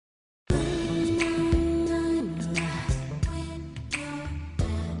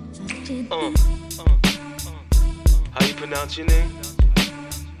How you pronounce your name?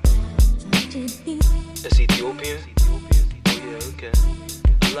 That's Ethiopian? Oh yeah, okay.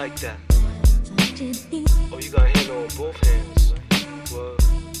 I like that. Oh, you got a hand on both hands. Well.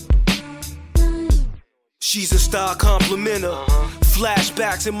 She's a star complimenter.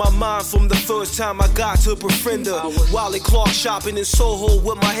 Flashbacks in my mind from the first time I got to befriend her. Wally Clark shopping in Soho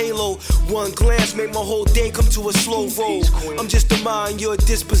with my halo. One glance made my whole day come to a slow roll. I'm just a mind, your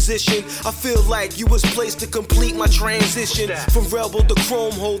disposition. I feel like you was placed to complete my transition from rebel to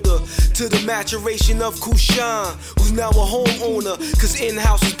chrome holder to the maturation of Kushan, who's now a homeowner. Cause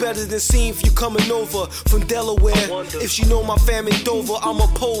in-house is better than seen for you coming over from Delaware. If she know my fam in Dover, I'm a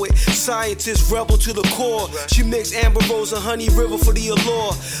poet, scientist, rebel to the core. She mixed Amber Rose and Honey River for the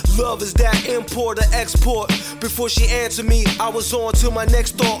allure. Love is that import or export. Before she answered me, I was on to my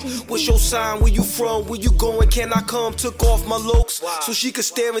next thought. What's your sign? Where you from? Where you going? Can I come? Took off my looks so she could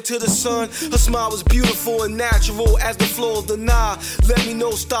stare into the sun. Her smile was beautiful and natural as the flow of the Nile. Let me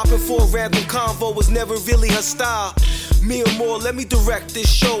know stopping for a random convo was never really her style. Me and more, let me direct this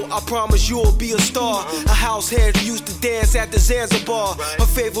show. I promise you'll be a star. A house head who used to dance at the Zanzibar. Her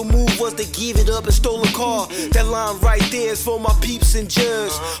favorite move was to give it up and stole a car. That line right there is for my peeps and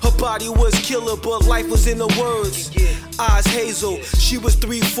judge. Her body was killer, but life was in her words. Eyes hazel, she was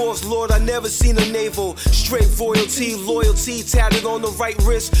 3/4, Lord, I never seen a navel. Straight royalty, loyalty tatted on the right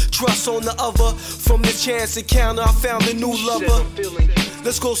wrist, trust on the other. From the chance encounter, I found a new lover.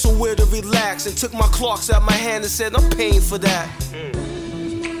 Let's go somewhere to relax. And took my Clarks out my hand and said, I'm paying for that.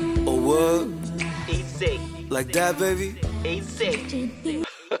 Oh, what? Like that, baby?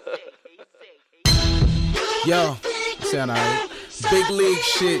 Yo, sound alright. Big league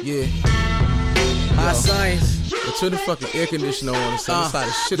shit, yeah. High science. I turn the fucking air conditioner on and start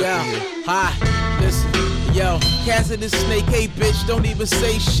the shit up in here. Hi, listen. Yo, Cassidy Snake, hey bitch, don't even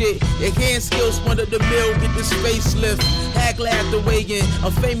say shit. Your hand skills one of the mill, get this facelift. Hagler at the weigh-in,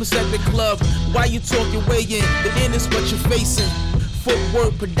 I'm famous at the club. Why you talking weigh-in? The end is what you're facing.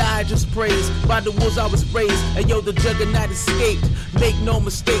 Footwork, podiatrist praise. By the wolves I was raised. And yo, the juggernaut escaped. Make no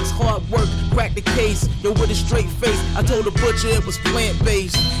mistakes, hard work, crack the case. Yo, with a straight face, I told the butcher it was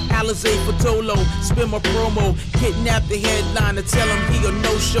plant-based. Alizé Fatolo, spin my promo. Kidnap the headliner, tell him he a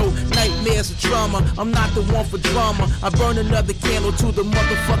no-show. Nightmares of trauma, I'm not the one for drama. I burn another candle to the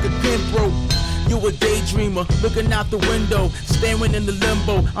motherfucking pin broke. You a daydreamer, looking out the window, staring in the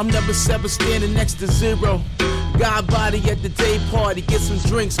limbo. I'm number 7 standing next to 0. God body at the day party, get some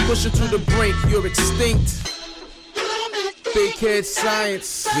drinks, push it to the brink, you're extinct. Big head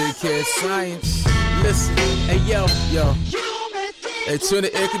science, big head science. Listen, hey yo. Hey, turn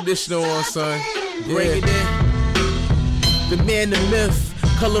the air conditioner on, son. Bring it in. The man, the myth,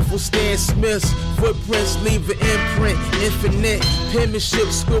 colorful Stan Smiths. Footprints leave an imprint, infinite penmanship,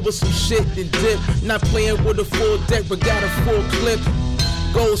 scribble some shit then dip. Not playing with a full deck, but got a full clip.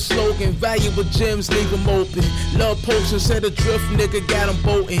 Gold slogan, valuable gems, leave them open. Love potions, set adrift, nigga, got them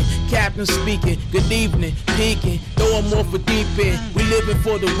boating. Captain speaking, good evening, peeking. Throw them off a deep end, we living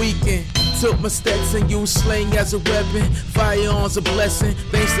for the weekend. Took my steps and used slang as a weapon. Firearms a blessing,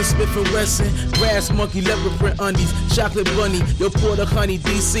 thanks to Smith & Wesson. Grass monkey, leopard print undies, chocolate bunny. Yo, pour the honey,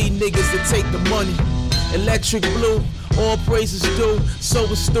 DC niggas that take the money. Electric blue, all praises due. So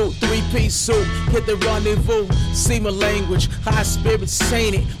astute, 3-piece suit, hit the rendezvous. See my language, high spirits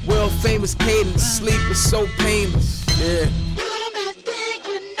sainted. World famous cadence, sleep is so painless. Yeah.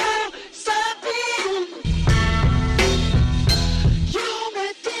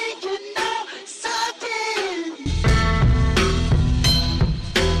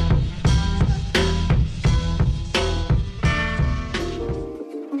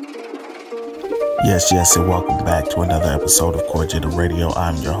 Yes, and welcome back to another episode of Corjita Radio.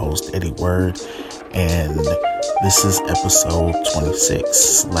 I'm your host, Eddie Word, and this is episode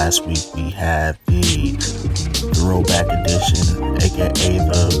 26. Last week we had the throwback edition, aka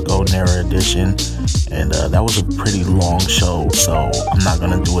the Golden Era edition, and that was a pretty long show, so I'm not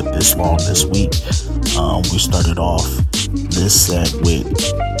going to do it this long this week. We started off this set with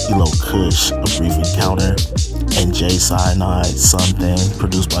Elo Kush, A Brief Encounter, and Jay Cyanide, Something,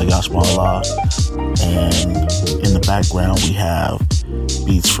 produced by Yashmala. And in the background we have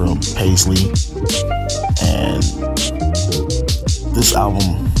beats from Paisley. And this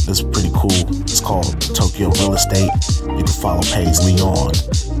album is pretty cool. It's called Tokyo Real Estate. You can follow Paisley on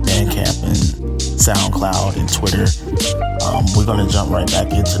Bandcamp and SoundCloud and Twitter. We're going to jump right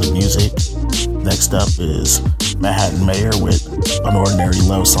back into the music. Next up is Manhattan Mayor with An Ordinary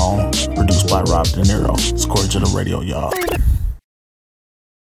Love Song, produced by Rob De Niro. It's Corjita Radio, y'all.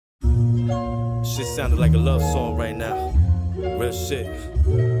 Shit sounded like a love song right now. Real shit.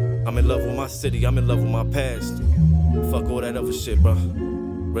 I'm in love with my city, I'm in love with my past. Fuck all that other shit, bro.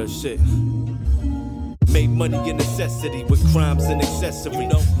 Real shit. Made money a necessity with crimes and accessory.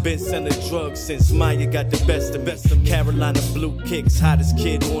 Been selling drugs since Maya got the best of me. Carolina blue kicks, hottest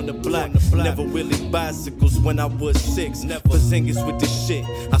kid on the block. Never really bicycles when I was 6. Bazingas with the shit.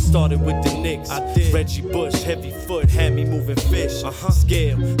 I started with the Knicks. Reggie Bush, heavy foot, had me moving fish.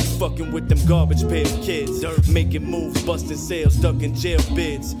 Scale, fucking with them garbage pail kids. Making moves, busting sales, ducking jail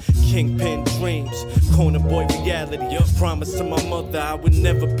bids. Kingpin dreams, corner boy reality. Promise to my mother I would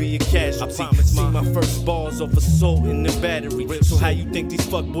never be a casualty. See my first balls of assault in the battery. So how you think these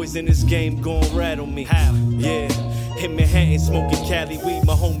fuckboys in this game gon' rattle me? How? Yeah. In Manhattan smoking Cali weed,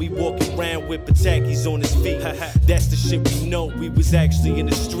 my homie walking around with Patakis on his feet. That's the shit we know, we was actually in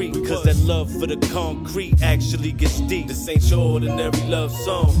the street. Cause that love for the concrete actually gets deep. This ain't your ordinary love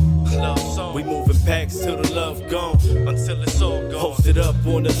song. We moving packs till the love gone, until it's all gone. Posted up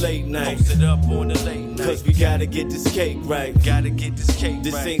on the late night, cause we gotta get this cake right.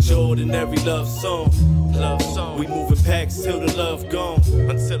 This ain't your ordinary love song. We moving packs till the love gone,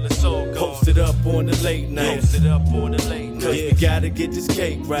 until it's all gone. Posted up on the late night, cause we gotta get this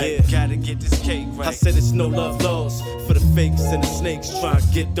cake right. I said it's no love lost for the fakes and the snakes. Try to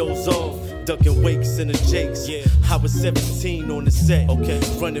get those off, ducking wakes and the jakes. I was 17 on the set,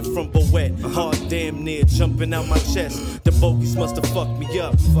 running from Boet. Hard damn near jumping out my chest. The bogeys must have fucked me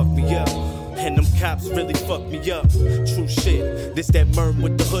up. And them cops really fucked me up. True shit, this that merm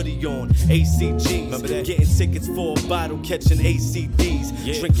with the hoodie on. ACGs, getting tickets for a bottle, catching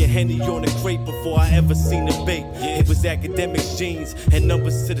ACDs. Drinking Henny on a crate before I ever seen a bait. It was academics, jeans, and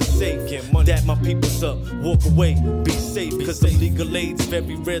numbers to the safe. That my people's up, walk away, be safe. Cause the legal aids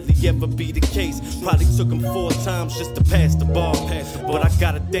very rarely ever be the case. Probably took them 4 times just to pass the bar. But I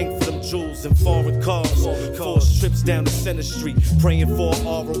gotta thank for them jewels and foreign cars. 4 trips down the center street, praying for an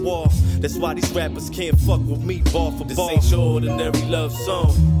aura wall. That's why these rappers can't fuck with me bar for bar. This ain't your ordinary love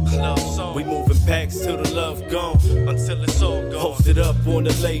song. We moving packs till the love gone, until it's all gone. Posted up on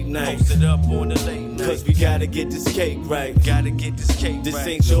the late night, cause we gotta get this cake right. This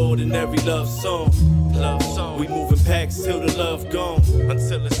ain't your ordinary love song. We moving packs till the love gone,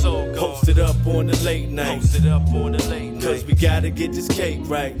 until it's all gone. Posted up on the late night, cause we gotta get this cake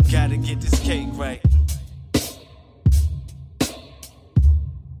right.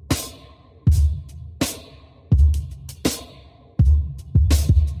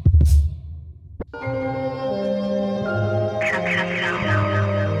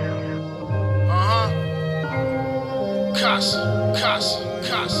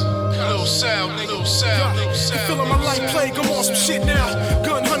 Little Sal. You feeling my life plague, I'm on some shit now.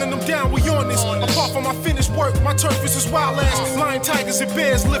 Gun hunting them down, we on this. Apart from my finished work, my turf is as wild as lion, tigers, and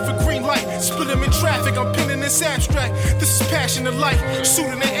bears live for green light. Split them in traffic, I'm pinning this abstract. This is passion and life,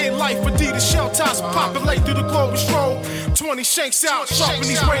 suiting the A life. Adidas shell ties populate through the global stroll. 20 shanks out, sharpen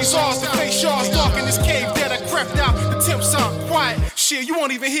these brains off. The face shards dark in this cave that I crept out. The temps out, quiet. Shit, you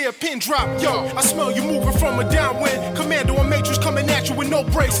won't even hear a pin drop. Yo, I smell you moving from a downwind. Commando and Matrix coming at you with no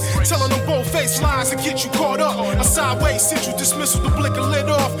brakes. Telling them both face lies to get you caught up. A sideways central dismissal, the blicker lit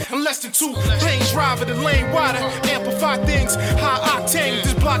off. In less than 2 lanes, driver the lane wider. Amplify things, high octane.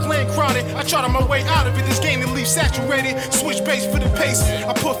 This block lane crowded. I charted my way out of it. This game that leaves saturated. Switch base for the pace.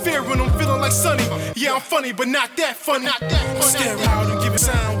 I put fear in them, feeling like Sunny. Yeah, I'm funny, but not that funny. I'm staring out and giving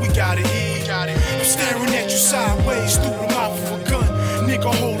sign, we gotta eat. I'm staring at you sideways through the mouth of a gun.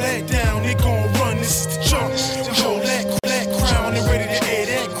 Nigga, hold that down, it gon' run, this is the jump. Hold that crown and ready to air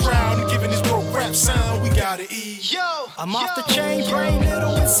that crowd. And giving this broke rap sound, we gotta eat. I'm off the chain, brain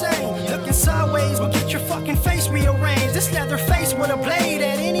little insane. Looking sideways will get your fucking face rearranged. This leather face with a blade.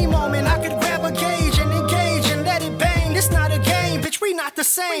 At any moment I could grab a gauge and engage and let it bang. This not a game, bitch, we not the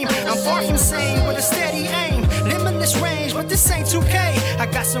same. I'm far from sane with a steady aim. Limitless range, but this ain't 2K. I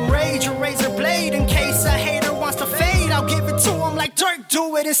got some rage, a razor blade. In case a hater wants to fade, I'll give it to him like Dirk,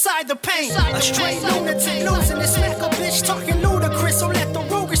 do it inside the paint. A straight lunatic, losing this smack a bitch, talking ludicrous. So let the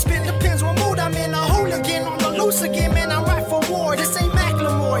Ruger spit, depends what mood I'm in. A hooligan on the loose again, man, I'm right for war. This ain't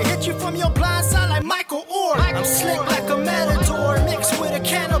Macklemore, hit you from your blind side like Michael Orr. I'm slick like a matador, mixed with a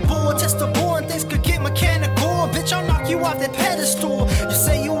cannibal. Test the board, things could get mechanical. Bitch, I'll knock you off that pedestal. You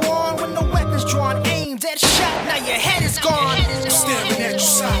say you won when the weapon's drawn, aim, dead shot, now your head is gone. I'm staring at you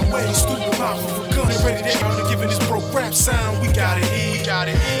sideways through the mouth of a gun. Ready to air and giving this broke rap sound, we gotta eat.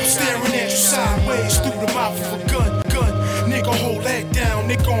 I'm staring at you sideways through the mouth of a gun. Nigga, hold that down,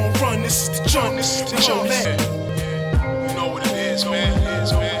 nigga gon' run, this is the jump. Hold that. You know what it is, man.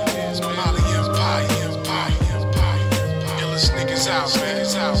 Molly Empire. Illest niggas out, man.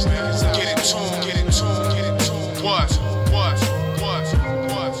 Get in tune. What?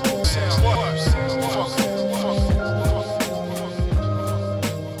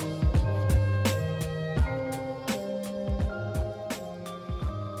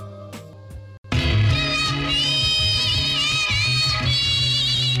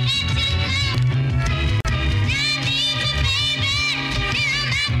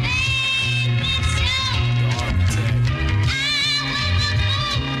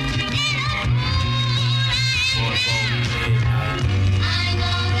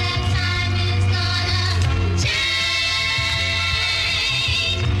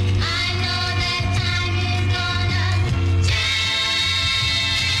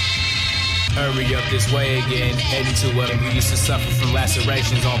 Hurry up this way again, heading to what we used to suffer from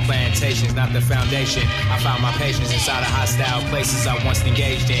lacerations on plantations, not the foundation. I found my patience inside of hostile places I once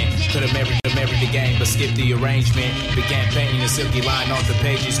engaged in. Could have married the game, but skipped the arrangement. Began painting a silky line off the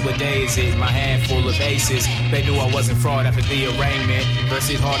pages. What day is it? My hand full of aces. They knew I wasn't fraud after the arraignment.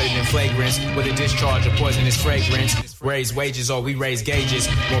 Verses harder than flagrants, with a discharge of poisonous fragrance. Raise wages or we raise gauges.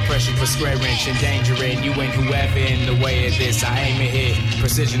 More pressure for square inch, endangering you and whoever in the way of this. I aim and hit,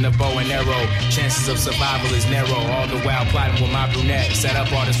 precision of bow and arrow. Chances of survival is narrow. All the while plotting with my brunette. Set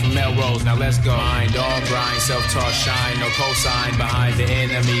up artists from Melrose, now let's go. Mind on grind, self-taught shine. No cosign behind the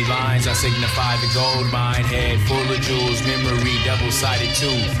enemy lines. I signify the gold mine. Head full of jewels, memory double-sided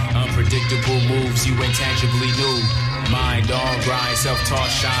too. Unpredictable moves you intangibly knew. Mind on grind, self-taught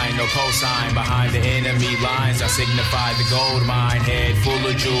shine, no cosign behind the enemy lines. I signify the gold mine, head full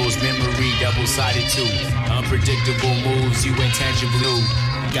of jewels, memory double-sided too. Unpredictable moves you intangibly.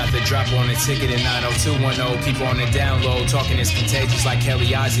 Got the drop on the ticket at 90210. People on the download, talking is contagious like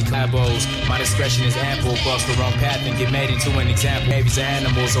Kelly Isaac Labos. My discretion is ample, cross the wrong path and get made into an example. Babies are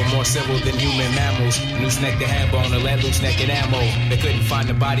animals or more civil than human mammals. Noose neck the hand bone or let loose naked ammo. They couldn't find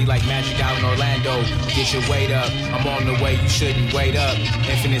a body like magic out in Orlando. Get your weight up, I'm on the way, you shouldn't wait up.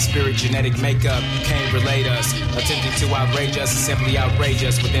 Infinite spirit, genetic makeup, you can't relate us. Attempting to outrage us is simply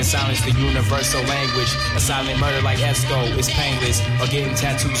outrageous. Within silence, the universal language. A silent murder like Esco is painless. Or getting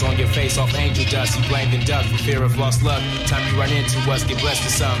tattoos on your face off angel dust. You blamed and ducked for fear of lost luck. Time you run into us, get blessed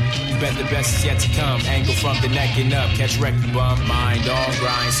with some. You bet the best is yet to come. Angle from the neck and up, catch wreck you bum. Mind on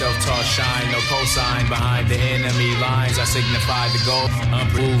grind, self-taught shine. No cosign behind the enemy lines. I signify the goal.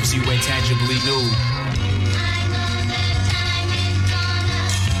 Unproves you intangibly new.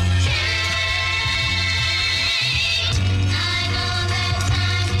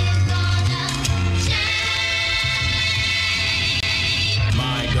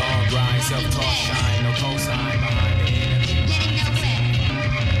 Self-taught shine, no cosign behind the enemy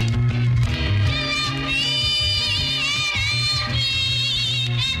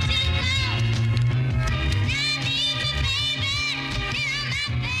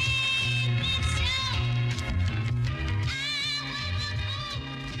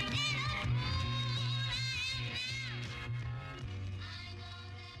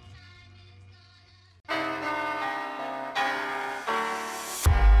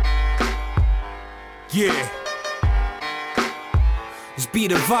Yeah. It's B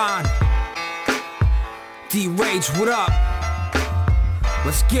Divine. D-Rage, what up?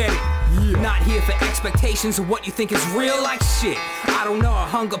 Let's get it. Yeah. Not here for expectations of what you think is real like shit. I don't know how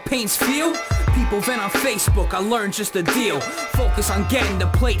hunger pains feel. People vent on Facebook, I learned just the deal. Focus on getting the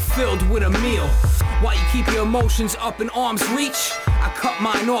plate filled with a meal. While you keep your emotions up in arm's reach, I cut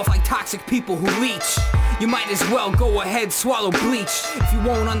mine off like toxic people who leech. You might as well go ahead, swallow bleach, if you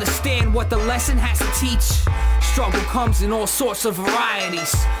won't understand what the lesson has to teach. Struggle comes in all sorts of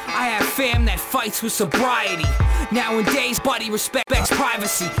varieties. I have fam that fights with sobriety. Nowadays, buddy respects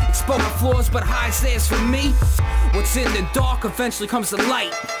privacy. Expose my flaws but hides theirs from me. What's in the dark eventually comes to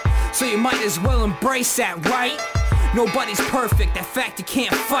light. So you might as well embrace that, right? Nobody's perfect, that fact you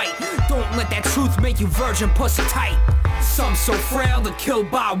can't fight. Don't let that truth make you virgin pussy tight. Some so frail they're killed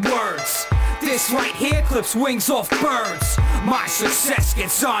by words. This right here clips wings off birds. My success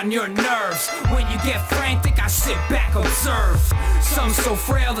gets on your nerves. When you get frantic, I sit back, observe. Some so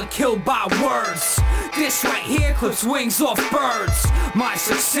frail they're killed by words. This right here clips wings off birds. My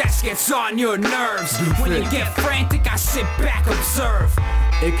success gets on your nerves. When you get frantic, I sit back, observe.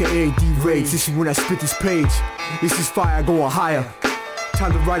 AKA D-Rage, this is when I spit this page. This is fire going higher.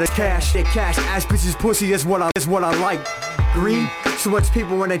 Time to write a cash, that cash, ass bitches pussy, that's what I like. Green, so much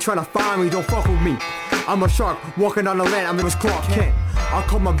people when they tryna find me, don't fuck with me. I'm a shark, walking on the land, I'm in this Clark Kent. I'll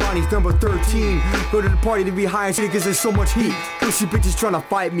call my body's number 13. Go to the party to be high and shit, cause there's so much heat. Pussy bitches tryna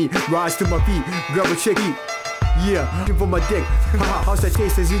fight me, rise to my feet, grab a chick, eat. Yeah, looking for my dick. How's that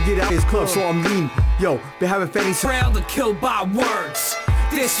taste as you get out of this club? So I'm lean. Yo, been having fanny. Frail to kill by words.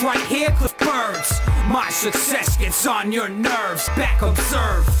 This right here clips birds. My success gets on your nerves. Back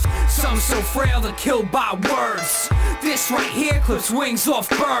observe. Some so frail they're killed by words. This right here clips wings off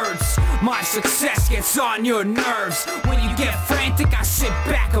birds. My success gets on your nerves. When you get frantic, I sit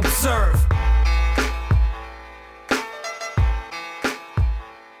back, observe.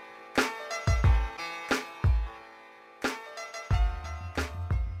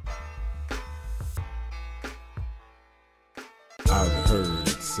 I've heard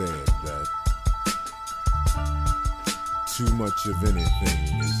it said that too much of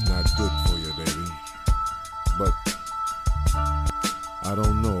anything is not good for you, baby. But I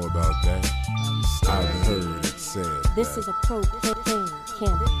don't know about that. I've heard it said this is a propane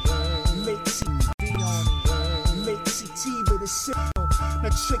candy. The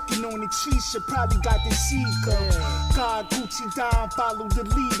trickin' on the cheese, probably got the seeker. God, Gucci down, follow the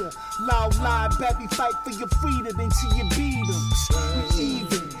leader. Loud, live, baby, fight for your freedom until you beat them. We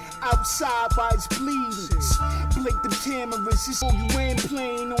even. Outside while it's bleeding. Blink the cameras, it's all you ain't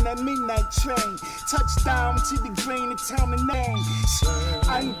playing on that midnight train. Touchdown to the drain and tell me names.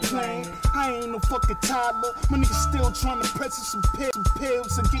 I ain't playing, I ain't no fucking toddler. My niggas still trying to press some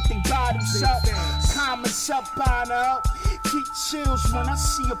pills and get their bottoms up. Comments up, buying up. Keep chills when I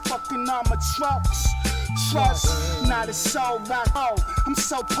see a fucking armor trucks. Trust, not a soul like I'm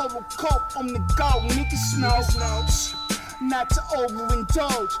so polo coat on the go, niggas know. Not to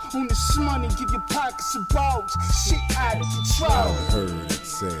overindulge on this money, give your pockets a bulge. Shit out of control. I heard it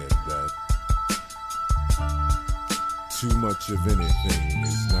said that too much of anything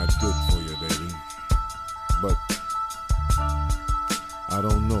is not good for you, baby. But I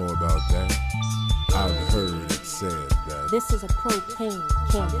don't know about that. I've heard it said that this is a propane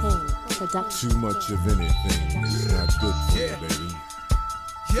campaign production. Too much of anything is not good for you, baby.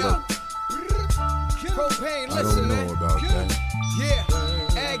 Yeah. But Propane, I listen, don't know man. about that. Yeah,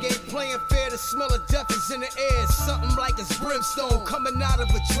 ag ain't playing fair. The smell of death is in the air. Something like it's brimstone coming out of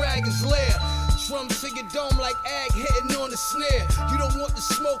a dragon's lair. Drum to your dome like ag hitting on the snare. You don't want the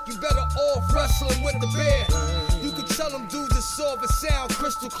smoke, you better off wrestling with the bear. You can tell them dudes it's soft and sound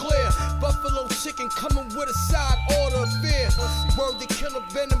crystal clear. Buffalo chicken coming with a side order of fear. Word to Killer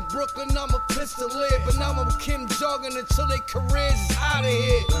Ben in Brooklyn, I'm a pistolier. But now I'm Kim jogging until their careers is out of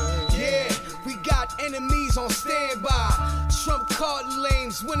here. Yeah, we got enemies on standby. Trump card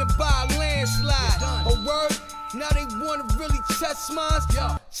lanes winning by a landslide. A word, now they wanna really test minds.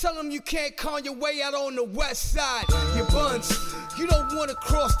 Tell them you can't con your way out on the west side. You buns, you don't wanna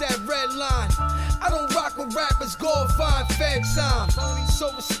cross that red line. I don't rock with rappers, go and find fed time.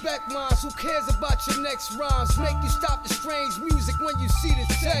 So respect minds, who cares about your next rhymes? Make you stop the strange music when you see the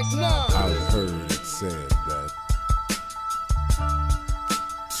Tech 9. I've heard it said that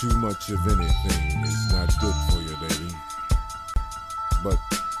too much of anything is not good for you, baby. But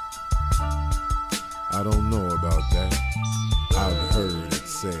I don't know about that. I've heard it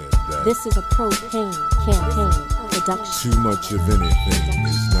said that this is a propane campaign production. too much of anything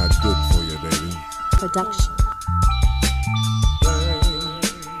is not good for you, baby. Production.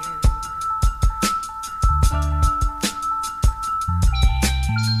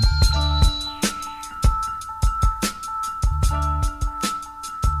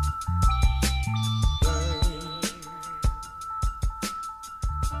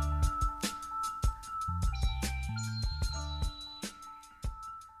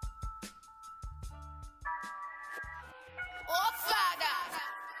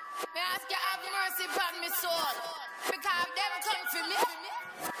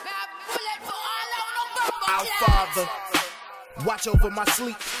 Watch over my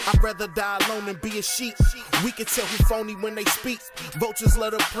sleep. I'd rather die alone than be a sheep. We can tell who phony when they speak. Vultures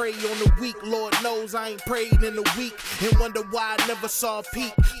let her prey on the weak. Lord knows I ain't prayed in a week and wonder why I never saw a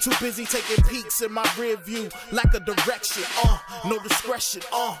peak. Too busy taking peeks in my rear view. Lack of direction, no discretion,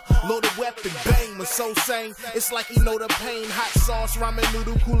 loaded weapon, bang, was so sane. It's like he know the pain. Hot sauce, ramen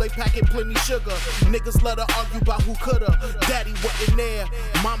noodle, Kool-Aid packet, plenty sugar. Niggas let her argue about who coulda. Daddy wasn't there.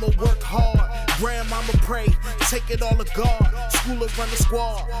 Mama worked hard. Grandmama pray. Take it all to God. Schooler run the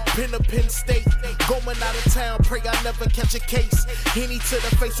squad. Penn State. Going out of town. Pray I never catch a case. Henny to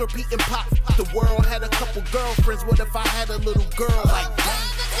the face, repeating pop. The world had a couple girlfriends. What if I had a little girl like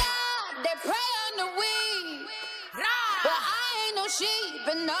that? They pray on the weed. But I ain't no sheep.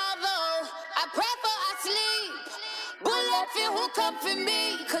 And although I pray for I sleep, bullet feel who come for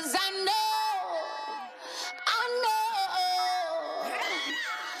me. Cause I know.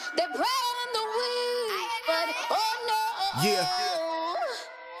 They pray on the weed. But oh no. Yeah.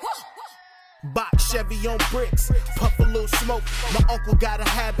 Box Chevy on bricks, puff a little smoke. My uncle got a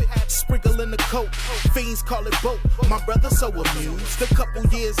habit, sprinkle in the coke. Fiends call it boat. My brother so amused. A couple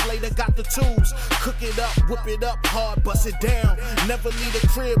years later, got the tools. Cook it up, whip it up hard, bust it down. Never leave a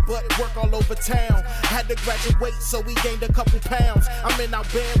crib, but work all over town. Had to graduate, so we gained a couple pounds. I'm in our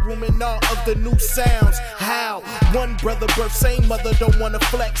bedroom and all of the new sounds. How? One brother birth, same mother don't wanna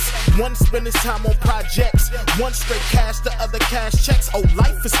flex. One spend his time on projects. One straight cash, the other cash checks. Oh,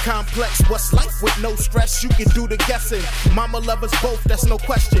 life is complex. What's life with no stress? You can do the guessing. Mama love us both, that's no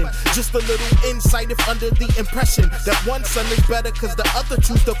question. Just a little insight if under the impression that one son is better cause the other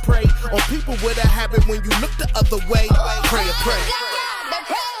choose to prey on people with a habit when you look the other way. Pray or pray. They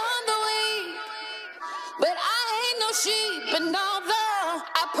pray on the weed. But I ain't no sheep. And although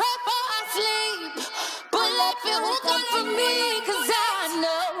I pray for I sleep, bullet feel who come for me. Cause I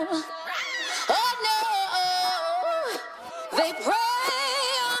know. Oh no. They pray.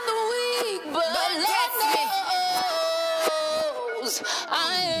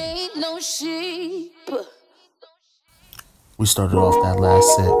 We started off that last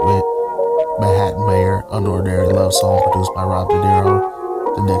set with Manhattan Mayor, Unordinary Love Song, produced by Rob De Niro.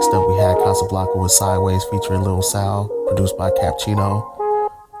 The next up we had Casablanca with Sideways featuring Lil Sal, produced by Cappuccino.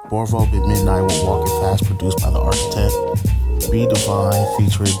 Borvo at Midnight with Walking Fast, produced by The Architect. Be Divine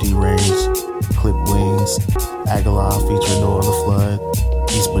featuring D-Range, Clip Wings, Aguilar featuring No Other Flood,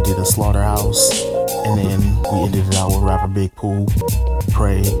 East Bonita Slaughterhouse, and then we ended it out with rapper Big Pooh,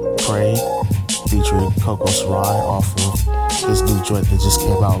 Pray, featuring Coco Sarai off of his new joint that just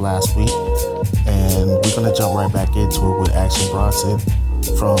came out last week. And we're gonna jump right back into it with Action Bronson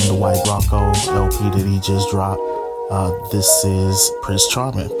from the White Bronco LP that he just dropped. This is Prince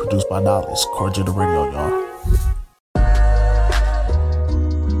Charming, produced by Knowledge. Cordial to radio, y'all.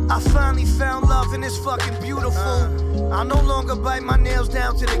 I finally found love and it's fucking beautiful. I no longer bite my nails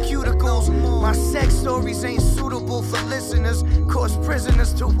down to the cuticles. My sex stories ain't suitable for listeners. Cause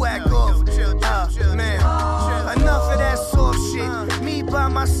prisoners to whack off. Man, enough of that soft shit. Me by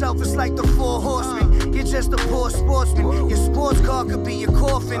myself is like the Four Horsemen. You're just a poor sportsman. Your sports car could be your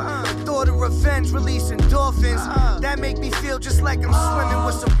coffin. The thought of revenge releasing endorphins. That make me feel just like I'm swimming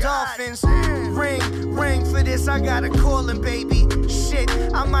with some dolphins. Ring for this, I got a callin', baby. Shit,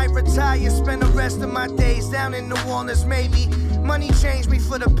 I might retire, spend the rest of my days down in New Orleans, maybe. Money changed me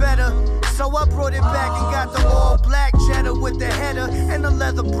for the better, so I brought it back and got the all black Jetta with the header and the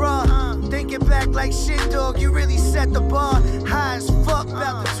leather bra. Thinking back like shit, dog, you really set the bar. High as fuck,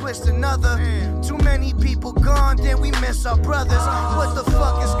 about to twist another. Too many people gone, then we miss our brothers. What the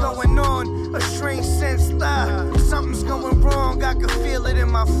fuck is going on? A strange sense lie. Something's going wrong, I can feel it in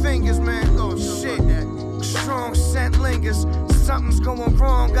my fingers, man. Oh shit, a strong scent lingers. Something's going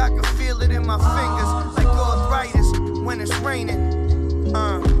wrong, I can feel it in my fingers. Like arthritis when it's raining.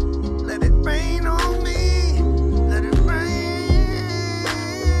 Let it rain on me. Let it rain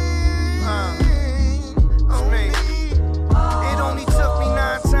on me. It only took me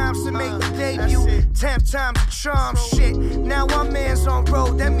 9 times to make the debut. 10th time's a charm, shit. Now our man's on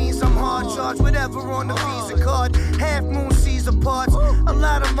road, that means I'm hard charged. Whatever on the Visa card. Half moon sees parts. A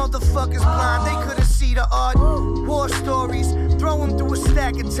lot of motherfuckers blind, they couldn't see the art. War stories, throw them through a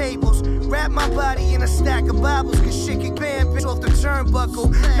stack of tables. Wrap my body in a stack of Bibles, cause shit can ban bitch off the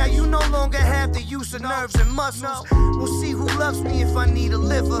turnbuckle. Now you no longer have the use of nerves and muscles. We'll see who loves me if I need a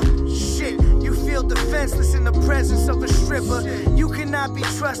liver. Shit, you feel defenseless in the presence of a stripper. You cannot be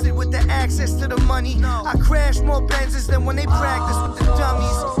trusted with the access to the money. I crash more Benzes than when they practice with the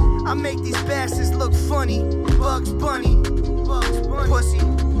dummies. I make these bastards look funny. Bugs Bunny, pussy,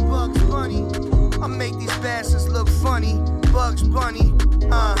 Bugs Bunny. I make these bastards look funny. Bugs Bunny,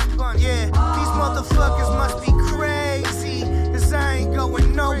 yeah. These motherfuckers must be crazy, cause I ain't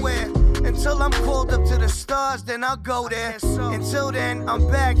going nowhere. Until I'm called up to the stars, then I'll go there. Until then, I'm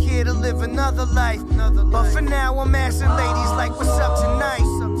back here to live another life. But for now, I'm asking ladies like, what's up tonight?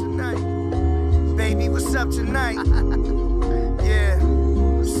 Baby, what's up tonight? Yeah,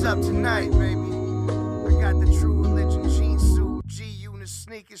 what's up tonight, baby? I got the True Religion jean suit, G-Unit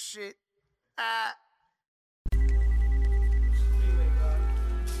sneaker shit.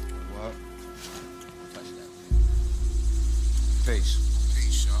 What?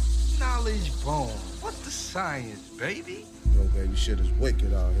 Peace, y'all. Knowledge bone. What's the science, baby? Yo, baby, shit is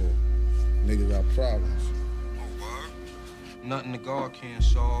wicked out here. Niggas got problems. Oh, word? Nothing the God can't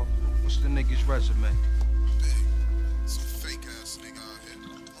solve. What's the nigga's resume? Big. Some fake ass nigga out here.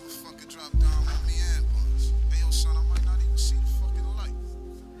 Motherfucker dropped down with me and once. Hey, yo, son, I might not even see the fucking light.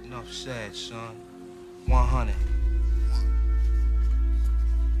 Enough said, son. 100.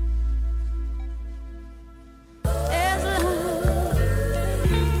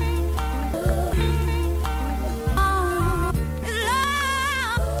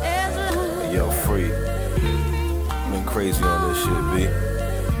 Yo, Free. Been crazy on this shit, B.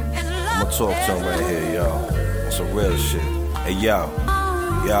 I'ma talk to him right here, yo. Some real shit. Hey, yo.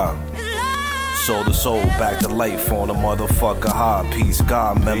 Soul to soul, back to life on a motherfucker high. Peace,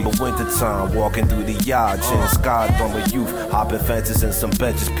 God, remember wintertime, walking through the yard, chin sky, from a youth, hopping fences and some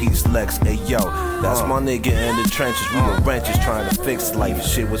benches, peace, Lex, hey yo, that's my nigga in the trenches, we were wrenches trying to fix life,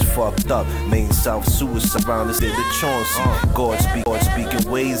 shit was fucked up, main south suicide around the city of Chauncey, God speaking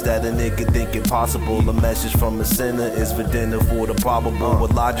ways that a nigga think impossible, the message from a sinner is for dinner for the probable,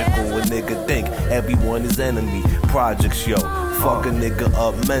 what logical, a nigga think, everyone is enemy, projects, yo, fuck a nigga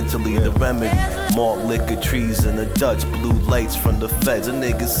up mentally, the remedy. Malt liquor trees and the Dutch, blue lights from the feds. A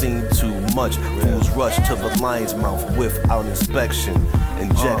nigga seen too much. Fools rush to the lion's mouth without inspection.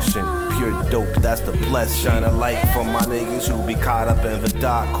 Injection, pure dope, that's the blessing. Shine a light for my niggas who be caught up in the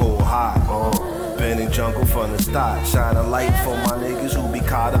dark, cold hot. Been in jungle from the start. Shine a light for my niggas who be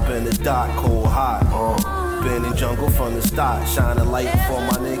caught up in the dark, cold hot. Been in jungle from the start, shine a light for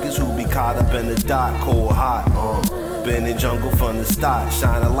my niggas who be caught up in the dark, cold hot. Been in jungle from the start,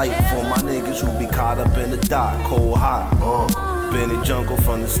 shine a light for my niggas who be caught up in the dark, cold hot. Been in jungle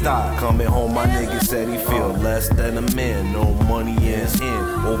from the start, coming home my nigga said he feel less than a man, no money in his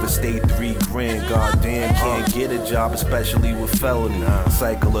hand, overstayed 3 grand, goddamn can't get a job, especially with felony.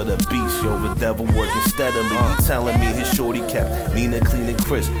 Cycle of the beast, yo, the devil working steadily. He telling me his shorty kept Nina cleaning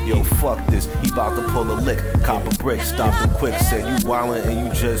Chris. Yo, fuck this, he about to pull a lick, cop a brick, stopped him quick, said you wildin' and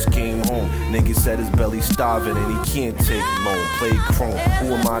you just came home. Nigga said his belly starving and he can't take loan. Play chrome,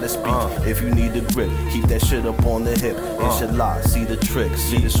 who am I to speak? If you need a grip, keep that shit up on the hip. Inshallah, see the trick,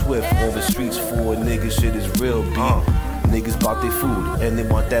 see the swift over streets for a nigga, shit is real beat. Niggas bout their food and they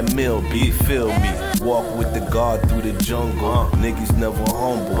want that meal beat, feel me. Walk with the guard through the jungle. Niggas never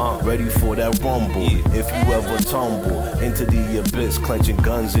humble, ready for that rumble. If you ever tumble into the abyss, clenching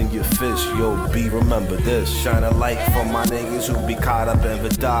guns in your fist, yo, B, remember this. Shine a light for my niggas who be caught up in the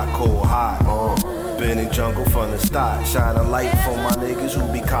dark, cold hot. Been in jungle from the start, shine a light for my niggas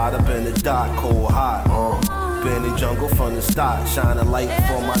who be caught up in the dark, cold hot. Been in jungle from the start, shine a light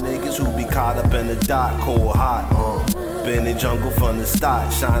for my niggas who be caught up in the dark, cold hot. Been in jungle from the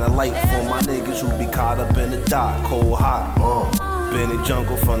start, shine a light for my niggas who be caught up in the dark, cold hot. Been in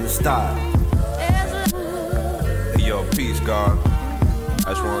jungle from the start. Hey yo, peace, God.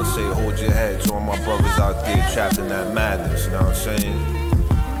 I just wanna say, hold your head to all my brothers out there trapped in that madness, you know what I'm saying?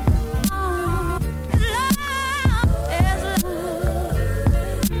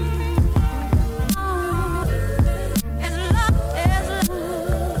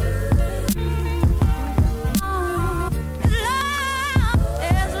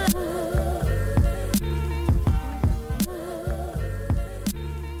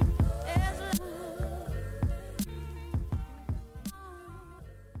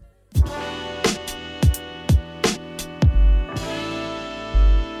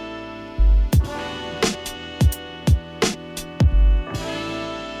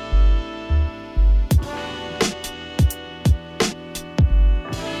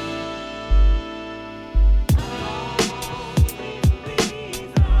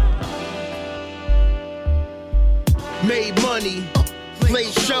 Made money,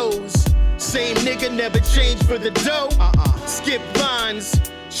 played shows. Same nigga never changed for the dough. Skip lines,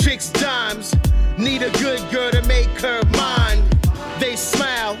 chicks dimes. Need a good girl to make her mine. They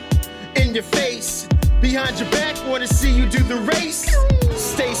smile in your face. Behind your back, wanna see you do the race.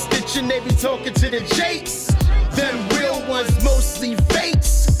 Stay stitching, they be talking to the jakes. Them real ones mostly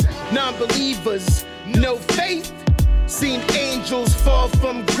fakes. Non-believers, no faith. Seen angels fall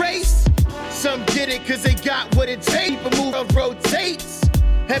from grace. Some get it cause they got what it takes. People move or rotates.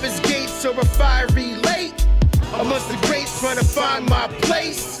 Heaven's gates or a fiery lake. Amongst the greats trying to find my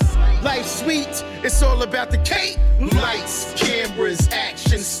place. Life's sweet, it's all about the cake. Lights, cameras,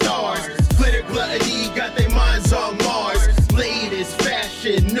 action stars. Glitter gluttony, got their minds on Mars. Latest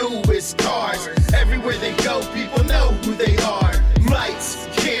fashion, newest cars. Everywhere they go, people know who they are. Lights,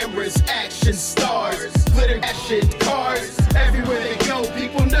 cameras, action stars. Glitter, action cars. Everywhere they go,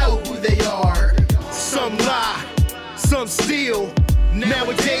 people know who they are. Some lie, some steal.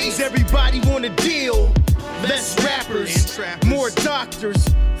 Nowadays, everybody wanna deal. Less rappers, more doctors.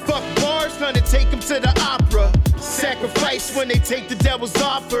 Fuck bars, trying to take them to the opera. Sacrifice when they take the devil's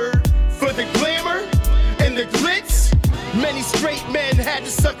offer. For the glamour and the glitz, many straight men had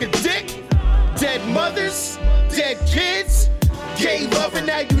to suck a dick. Dead mothers, dead kids. Gay loving,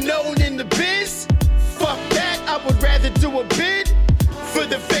 now you known in the biz. Fuck that, I would rather do a bid. For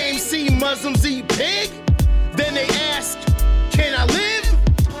the fame, see Muslims eat pig. Then they ask, can I live?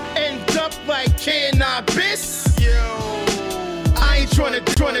 End up like cannabis. I ain't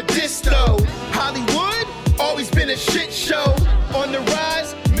tryna diss though. Hollywood, always been a shit show. On the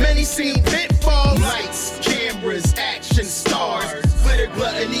rise, many seen pitfalls. Lights, cameras, action stars. Glitter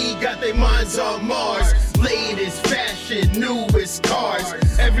gluttony, got their minds on Mars. Latest fashion, newest cars.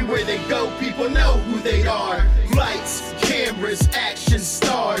 Everywhere they go, people know who they are. Lights, cameras, action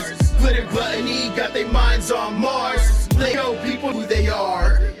stars. Glitter gluttony, got their minds on Mars. They know people who they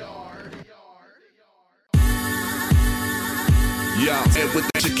are. Yeah, and with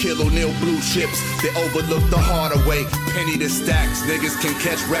the Shaquille O'Neal blue chips, they overlook the harder way. Penny to stacks, niggas can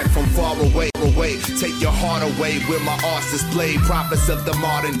catch wreck from far away. Take your heart away with my art's displayed. Prophets of the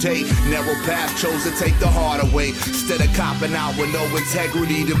modern day, narrow path chose to take the heart away. Instead of copping out with no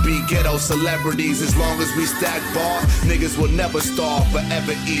integrity to be ghetto celebrities. As long as we stack bars, niggas will never starve,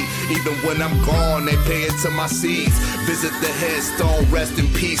 forever eat. Even when I'm gone, they pay it to my seeds. Visit the headstone, rest in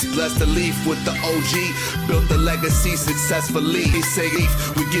peace. Bless the leaf with the OG, built the legacy successfully. They say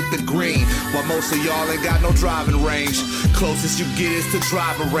we get the green. While most of y'all ain't got no driving range. Closest you get is to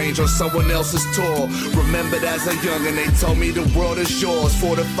driving range on someone else's tour. Remembered as a youngin', they told me the world is yours.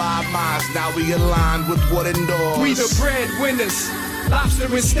 4 to 5 miles, now we aligned with what endures. We the breadwinners,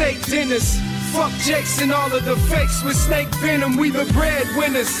 lobster and steak dinners. Fuck Jakes and all of the fakes with snake venom. We the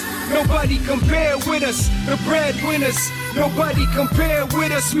breadwinners, nobody compare with us. The breadwinners, nobody compare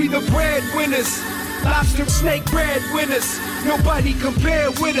with us. We the breadwinners, lobster snake breadwinners. Nobody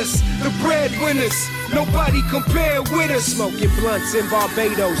compare with us. The breadwinners, nobody compare with us. Smoking blunts in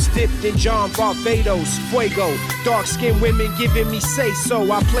Barbados, dipped in John Barbados. Fuego, dark-skinned women giving me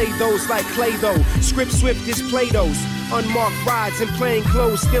say-so. I play those like clay though. Script swift as Play-Dohs. Unmarked rides and plain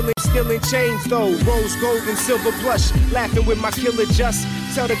clothes, still in chains though. Rose gold and silver blush, laughing with my killer just.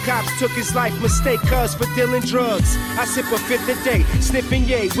 Tell the cops took his life mistake cuz for dealing drugs. I sip a fifth a day, sniffing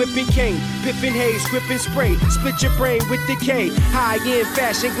yay, whipping cane, piffing haze, gripping spray, split your brain with decay. High-end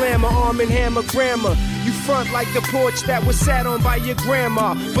fashion, glamour, arm and hammer, grammar. You front like the porch that was sat on by your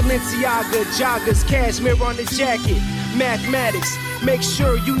grandma. Balenciaga, joggers, cashmere on the jacket. Mathematics, make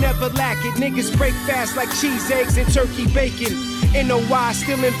sure you never lack it. Niggas break fast like cheese, eggs, and turkey bacon. NOI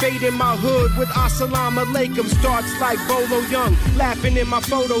still invading my hood with Assalamu alaikum. Starts like Bolo Young, laughing in my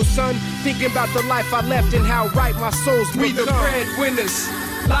photo, son. Thinking about the life I left and how right my soul's become. We the breadwinners,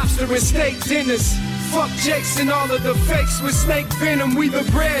 lobster and steak dinners. Fuck Jakes and all of the fakes with snake venom. We the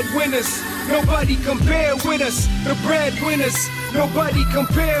breadwinners, nobody compare with us. The breadwinners, nobody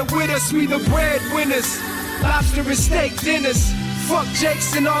compare with us. We the breadwinners, lobster and steak dinners. Fuck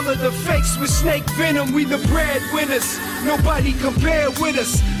Jakes and all of the fakes with snake venom. We the breadwinners, nobody compare with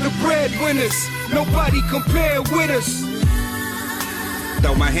us. The breadwinners, nobody compare with us.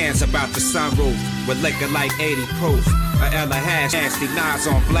 Throw my hands about the sunroof with liquor like 80 proof. A Ella hash, nasty knives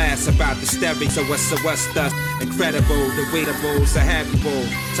on blast about the stereo. So what's the incredible? The readables, a happy bull.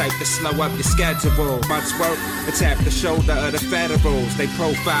 Type to slow up your schedule. Much work, to tap the shoulder of the federals. They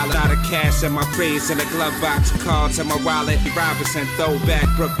profile out of cash in my praise in a glove box. Cards in my wallet. Robinson, throwback,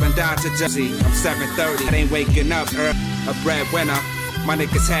 Brooklyn, Dodger, Jersey. I'm 7:30, I ain't waking up early. A breadwinner. My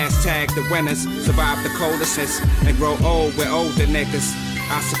niggas hashtag the winners. Survive the coldness and grow old with older niggas.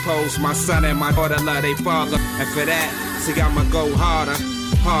 I suppose my son and my daughter love their father. And for that, see I'ma go harder.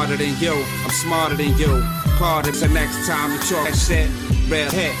 Harder than you, I'm smarter than you. Harder the next time you talk that shit. Real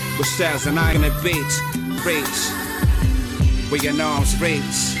hit with shells and I on the beach. Reach, where your arms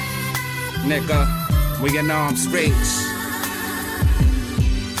reach. Nigga, where your arms reach.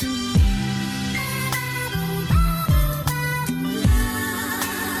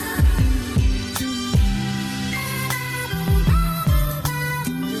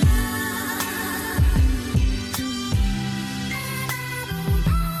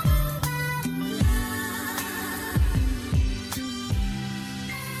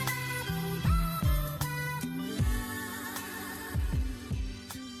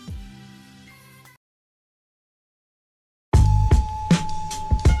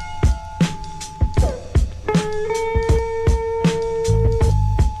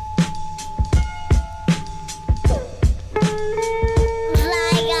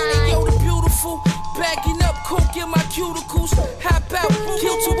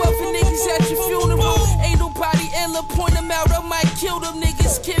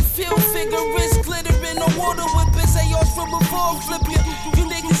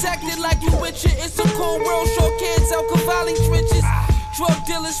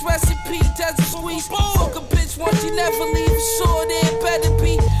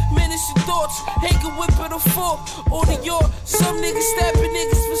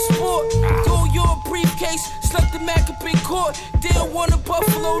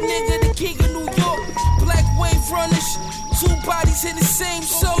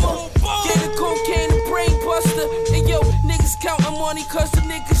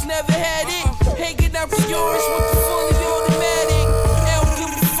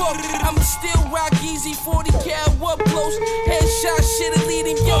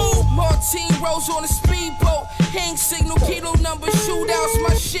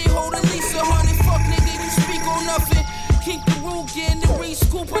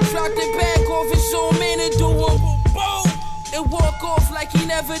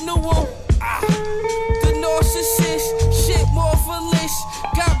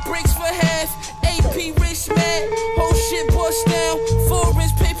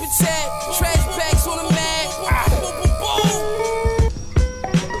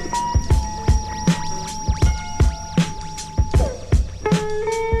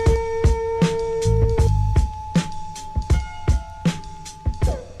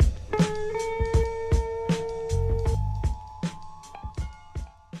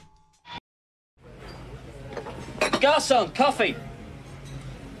 Garçon, coffee.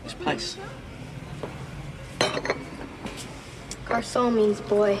 This place. Garçon means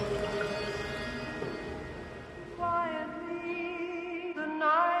boy.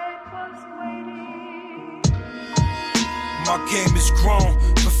 My game is grown,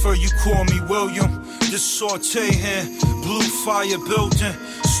 prefer you call me William. This saute hand, blue fire building.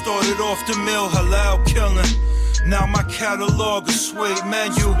 Started off the mill, halal killing. Now my catalog a suede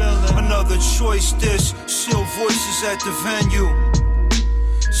menu. Another choice dish, still voices at the venue.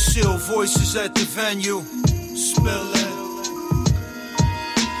 Still voices at the venue. Spill it.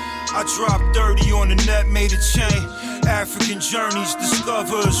 I dropped 30 on the net, made a chain. African journeys,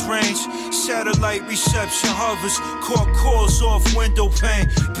 discoverers range. Satellite reception hovers. Caught calls off window pane.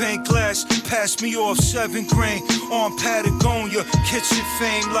 Bank glass, pass me off 7 grain. On Patagonia, kitchen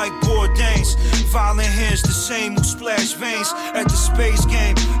fame like Bourdain's. Violent hands, the same who splash veins. At the space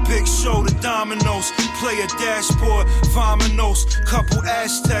game, big show the dominoes. Play a dashboard, vominos. Couple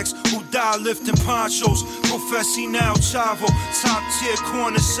Aztecs who die lifting ponchos. Professional Chavo, top tier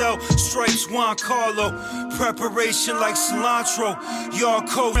corner cell. Stripes Juan Carlo. Preparation like cilantro. Y'all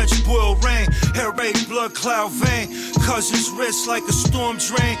cold, French boil rain. Hair rake, blood cloud vein. Cousins wrist like a storm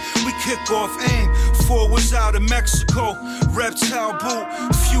drain. We kick off aim. Forwards out of Mexico. Reptile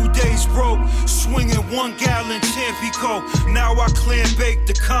boot, few days broke. Swinging 1 gallon Tampico. Now I clean bake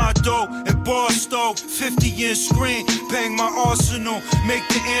the condo and bar stove. 50-inch screen, bang my arsenal. Make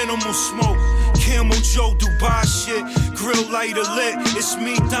the animals smoke. Camel Joe Dubai shit. Grill lighter lit. It's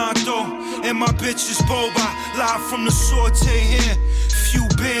me, Donto. And my bitch is Boba. Live from the saute hand. Few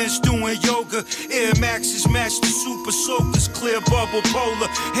bands doing yoga. Air Maxes match the super soakers. Clear bubble polar.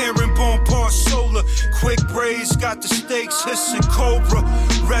 Herringbone part solar. Quick braids got the steaks hissing cobra.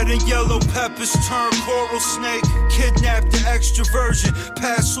 Red and yellow peppers turn coral snake. Kidnap the extra virgin.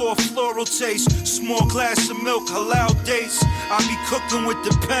 Pass off floral taste. Small glass of milk, halal dates. I be cooking with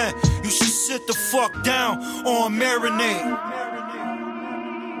the pen. You should sit the fuck down on marinade.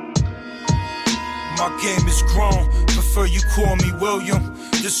 My game is grown, prefer you call me William.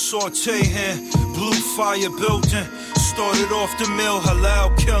 This saute hand, blue fire building. Started off the mill,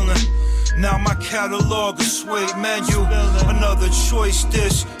 halal killing. Now my catalog a suede menu. Another choice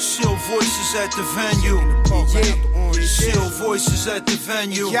dish, still voices at the venue. Still voices at the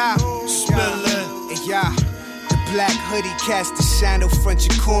venue. Spill it. Yeah. Black hoodie, cast the shadow, front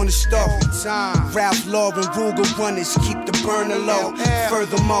your corner store. Ralph Lauren, Ruger runners, keep the burner low.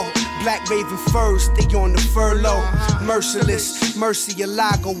 Furthermore, Black Raven furs, they on the furlough. Merciless,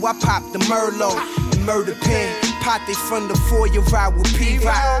 Murcielago, I pop the Merlot. And murder pen, pot they from the foyer, ride with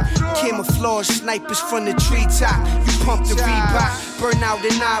P-Rock. Camouflage snipers from the treetop. You pump the Reebok, burn out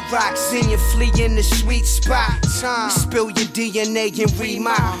in I-Rock. Xenia flee in the sweet spot. You spill your DNA and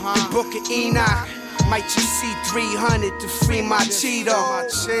remodel. The Book of Enoch. Might just see 300 to free my Cheeto.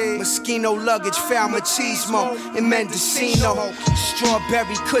 Moschino luggage, found machismo in Mendocino.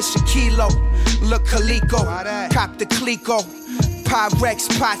 Strawberry cushion kilo. Look Calico, cop the Clico. Pyrex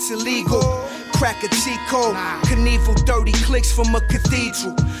pots illegal. Crack a Chico. Knievel 30 clicks from a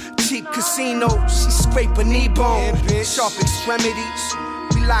cathedral. Cheap casino, she scrape a knee bone. Sharp extremities.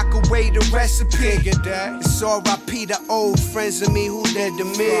 We lock away the recipe. It's R.I.P. the old friends of me who dead to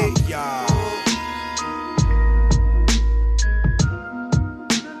me.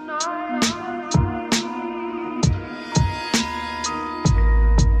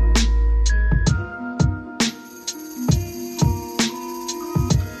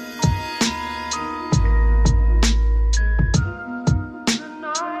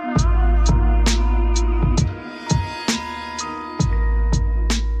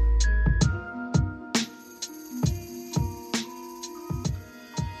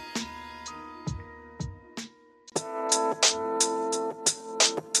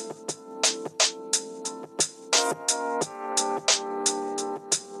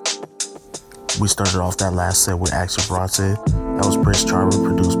 We started off that last set with Action Bronson. That was Prince Charming,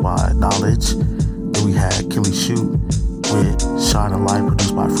 produced by Knowledge. Then we had Killy Shoot with Shine a Light,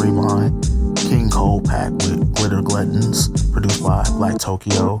 produced by Fremont. King Cole Pack with Glitter Gluttons, produced by Black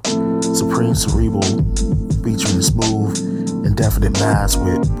Tokyo. Supreme Cerebral featuring Smooth. Indefinite Mass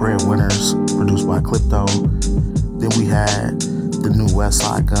with Breadwinners, produced by Clipto. Then we had the new West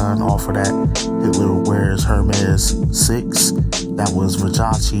Side Gun off of that Hit Little Wares Hermes 6. That was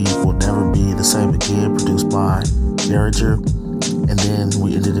Versace Will Never Be the Same Again, produced by Derringer. And then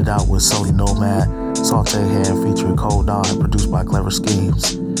we ended it out with Sony Nomad, Saute Hand featuring Cold Dog, produced by Clever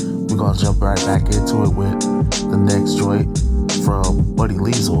Schemes. We're gonna jump right back into it with the next joint from Buddy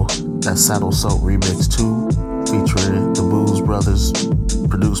Liesel, that Saddle Soap Remix 2, featuring the Booze Brothers,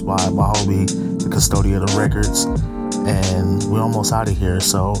 produced by my homie, the Custodian of Records. And we're almost out of here,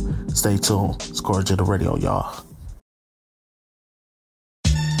 so stay tuned. It's Core Jitter Radio, y'all.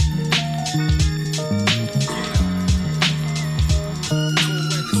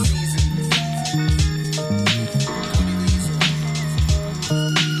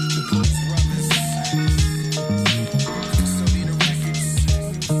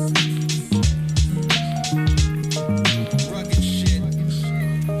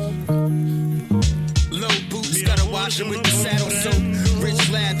 With the saddle soap, rich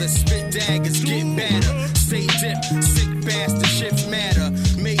lather, spit daggers, get better. Stay dip, sick bastard, shit matter.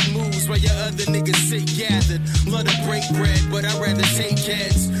 Make moves while your other niggas sit gathered. Love to break bread, but I'd rather take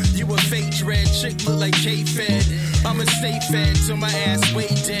heads. You a fake dread, chick look like K-Fed. I'ma stay fed till my ass way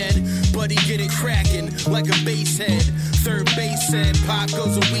dead. Buddy get it cracking like a bass head. Third base said, pop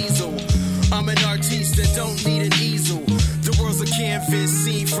goes a weasel. I'm an artiste that don't need an easel. The world's a canvas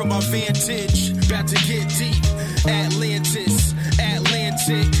seen from our vantage. About to get deep. Atlantis,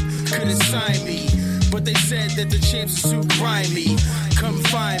 Atlantic, couldn't sign me. But they said that the champs are too grimy. Come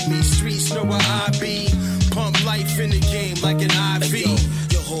find me, streets know where I be. Pump life in the game like an IV. Hey, yo,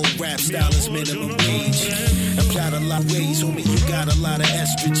 your whole rap style is minimum wage. Applied a lot of ways, homie, you got a lot of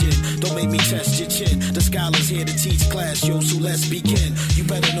estrogen. Don't make me test your chin. The scholar's here to teach class, yo, so let's begin. You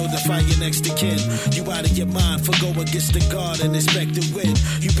better know the fire next to kin. You out of your mind for go against the guard and expect to win.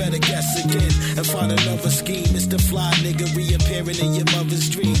 You better guess again and find another scheme. It's the fly nigga reappearing in your mother's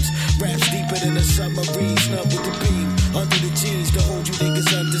dreams. Raps deeper than the summer breeze, snub with the beam. Under the jeans to hold you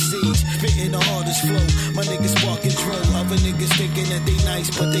niggas under siege. Spitting the hardest flow, my niggas spark control. Other niggas thinking that they nice,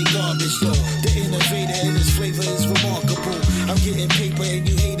 but they garbage, yo. The innovator and his flavor is remarkable. I'm getting paper and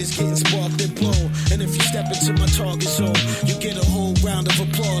you haters getting sparked and blown. And if you step into my target zone, you get a whole round of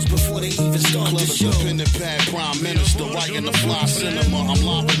applause before they even start the show. Independent pad prime minister, writing the fly cinema. I'm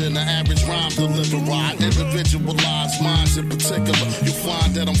liver than the average rhyme deliverer. I individualize minds in particular. You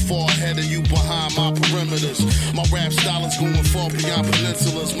find that I'm far ahead of you behind my perimeters. My rap style is going far beyond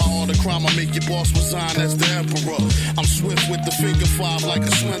peninsulas. My art of crime, I make your boss resign as the emperor. I'm swift with the finger five like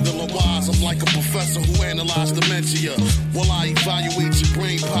a swindler. Wise, I'm like a professor who analyzed dementia. While I evaluate your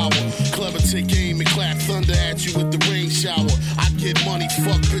brain power. Clever take aim and clap thunder at you with the rain shower. I get money,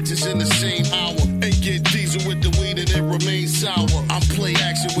 fuck bitches in the same hour. And get diesel with the weed and it remains sour. I'm play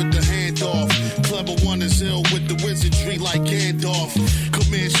action with the handoff. Clever one is ill with the wizardry like Gandalf.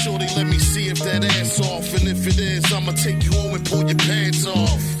 Come in, shorty, let me see if that ass off. And if it is, I'ma take you home and pull your pants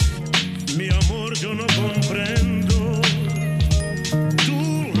off. Mi amor, yo no comprendo.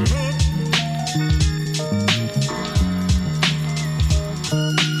 Tú no.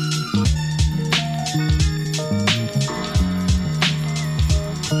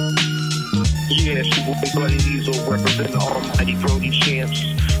 Yeah, it's your boy Bloody Diesel representing the almighty Brody champs.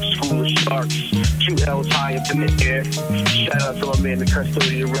 School of Sharks. 2 L's high up in the air. Shout out to my man, the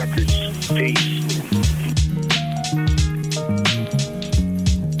Custodian Records. Peace.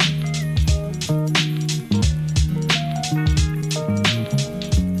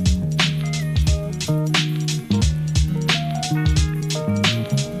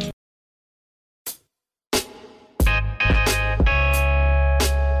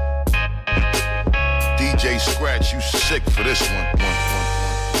 DJ Scratch, you sick for this one.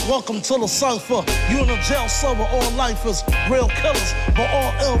 Welcome to the cypher. You in a jail cell with all lifers, real killers, but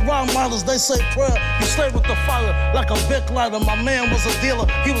all ill rhyme writers. They say prayer. You stay with the fire like a big lighter. My man was a dealer.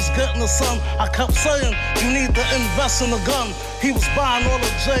 He was getting the sun. I kept saying you need to invest in a gun. He was buying all the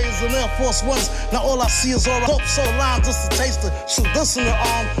J's and Air Force Ones. Now all I see is all the dope, so line just to taste it. Shoot this in the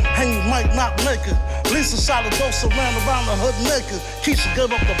arm, and you might not make it. Lisa shot a dose and ran around the hood naked. Keisha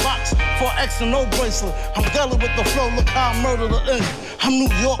gave up the box for X and no bracelet. I'm dealing with the flow, look how I murder the ink. I'm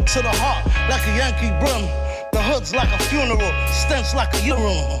New York to the heart, like a Yankee brim. The hood's like a funeral, stench like a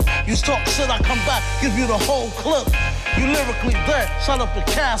urinal. You talk shit, I come back, give you the whole clip. You lyrically dead, shut up your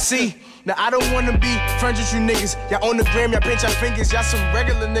cash. See, now I don't wanna be friends with you niggas. Y'all on the gram, y'all pinch your fingers. Y'all some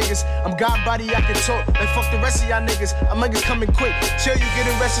regular niggas. I'm God body, I can talk. Like fuck the rest of y'all niggas. I'm niggas coming quick. Chill, you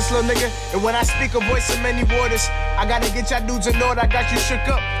getting restless, little nigga. And when I speak a voice of many waters, I gotta get y'all dudes in order. I got you shook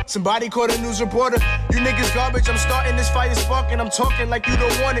up. Somebody called a news reporter. You niggas garbage. I'm starting this fire spark and I'm talking like you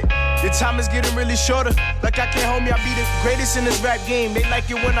don't want it. Your time is getting really shorter. Like I can't hold me, I be the greatest in this rap game. They like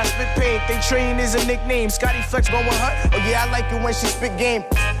it when I spit pain. They train is a nickname. Scotty Flex going hot. Oh yeah, I like it when she spit game.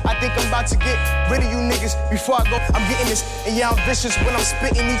 I think I'm about to get rid of you niggas before I go. I'm getting this, and yeah, I'm vicious when I'm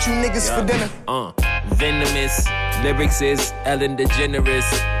spitting. Eat you niggas for dinner. Venomous lyrics is Ellen DeGeneres.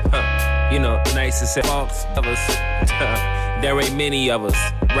 You know, nice as Hawks of us. There ain't many of us.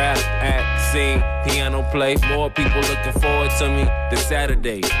 Rap, act, sing, piano play. More people looking forward to me this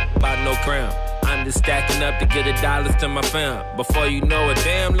Saturday. About no crown. I'm just stacking up to get $1 to my fam. Before you know it,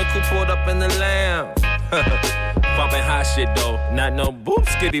 damn, look who pulled up in the lamb. Bumping hot shit though, not no boop,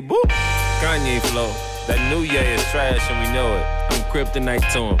 skitty boop. Kanye flow, that new year is trash and we know it. I'm kryptonite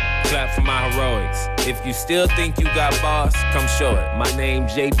to him, clap for my heroics. If you still think you got boss, come show it. My name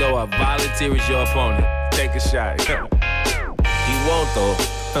J Doe, I volunteer as your opponent. Take a shot. He won't though.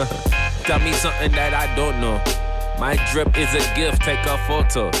 Tell me something that I don't know. My drip is a gift, take a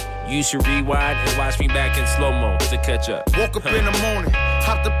photo. You should rewind and watch me back in slow-mo to catch up. Woke up in the morning,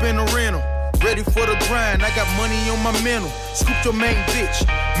 hopped up in the rental. Ready for the grind, I got money on my mental. Scoop your main bitch,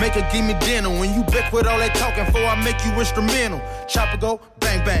 make her give me dinner. When you back with all that talking for, I make you instrumental. Chopper go,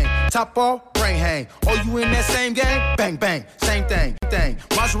 bang bang, top off, brain hang. Oh, you in that same game? Bang bang, same thing.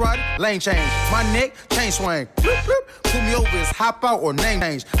 Maserati, lane change. My neck, chain swing. Bloop, bloop. Put me over, it's hop out or name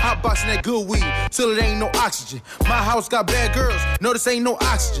change. Hot boxing that good weed, till it ain't no oxygen. My house got bad girls, no this ain't no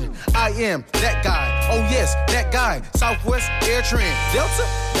oxygen. I am that guy, oh yes, that guy. Southwest, Air Trend, Delta,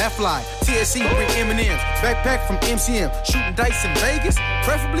 that fly. TSC, bring M&M's, backpack from MCM. Shooting dice in Vegas,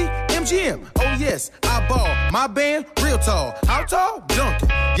 preferably MGM. Oh yes, I ball, my band, real tall. How tall? Duncan.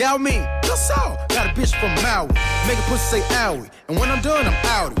 Yao Ming, just saw. Got a bitch from Maui, make a pussy say owie. And when I'm done, I'm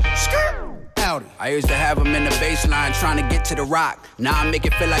outie. Skirt. I used to have them in the baseline trying to get to the rock. Now I make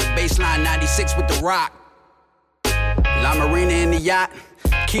it feel like baseline 96 with the rock. La Marina in the yacht.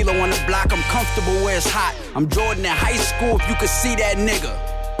 Kilo on the block, I'm comfortable where it's hot. I'm Jordan in high school if you could see that nigga.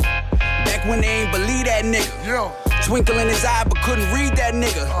 Back when they ain't believe that nigga. Yeah. Twinkle in his eye but couldn't read that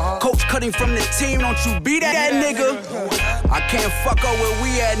nigga. Coach cut him from the team, don't you be that nigga. I can't fuck up where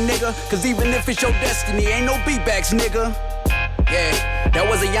we at, nigga. Cause even if it's your destiny, ain't no beatbacks, nigga. Yeah, that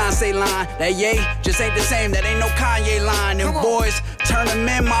was a Beyonce line. That yay just ain't the same. That ain't no Kanye line. Them boys turn them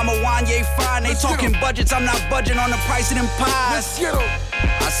in, Mama Wanye fine. They talking budgets, I'm not budging on the price of them pies.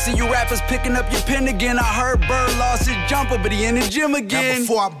 I see you rappers picking up your pen again. I heard Bird lost his jumper, but he in the gym again. Now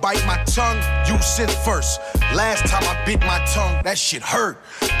before I bite my tongue, you sit first. Last time I bit my tongue, that shit hurt.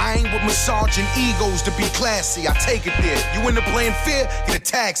 I ain't with massaging egos to be classy. I take it there. You in the playing fair? Get a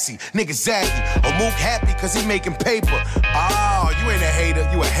taxi. Nigga Zaggy. Or Mook happy cause he making paper. Oh, you ain't a hater.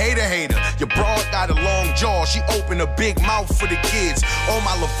 You a hater. Your broad got a long jaw. She opened a big mouth for the kids. All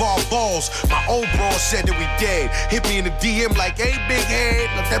my LeVar balls. My old bro said that we dead. Hit me in the DM like, hey, big head.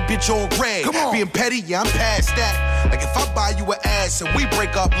 Look that bitch on red. Come on. Being petty, yeah, I'm past that. Like if I buy you an ass and we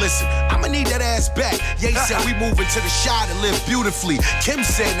break up, listen, I'ma need that ass back. Ye said we moving to the shot and live beautifully. Kim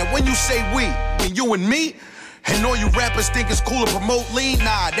said, now when you say we, when you and me, and all you rappers think it's cool to promote lean,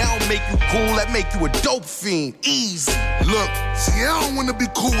 nah, that don't make you cool, that make you a dope fiend. Easy. Look, see, I don't wanna be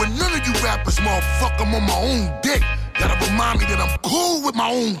cool with none of you rappers, motherfucker. I'm on my own dick. Gotta remind me that I'm cool with my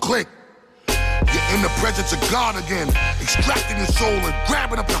own clique. You're in the presence of God again, extracting your soul and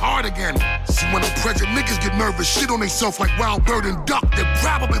grabbing up your heart again. See, when I'm present, niggas get nervous, shit on themselves like wild bird and duck. They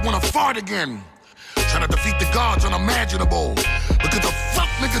probably wanna fart again. Trying to defeat the gods unimaginable, because the fuck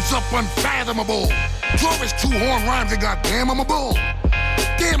niggas up unfathomable. Taurus, 2 horn rhymes, and goddamn, I'm a bull.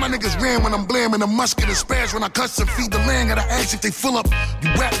 Damn, my niggas ran when I'm blamming a musket and spares when I cuss and feed the land. Gotta ask if they full up. You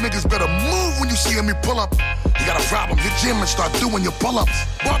rap niggas better move when you see me pull up. You got a problem, hit gym and start doing your pull-ups.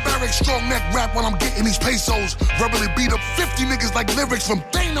 Barbaric strong neck rap while I'm getting these pesos. Verbally beat up 50 niggas like lyrics from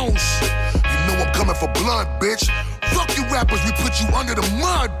Thanos. You know I'm coming for blood, bitch. Fuck you rappers, we put you under the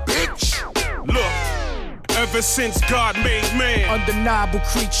mud, bitch. Look. Ever since God made man, undeniable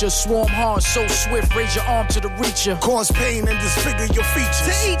creature, swarm hard, so swift, raise your arm to the reacher, cause pain and disfigure your features.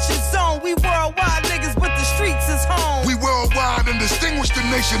 To each his own, we worldwide niggas, but the streets is home. We worldwide and distinguish the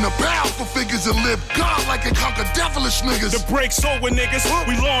nation of powerful figures and live God-like and conquer devilish niggas. The breaks over niggas,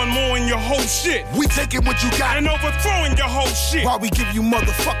 we lawn mowing your whole shit. We taking what you got and overthrowing your whole shit. While we give you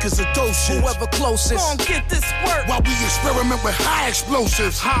motherfuckers a dose. Whoever closest, gon' get this work. While we experiment with high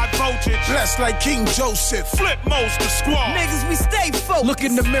explosives, high voltage, just like King Joseph. Flip most the squad. Niggas, we stay focused. Look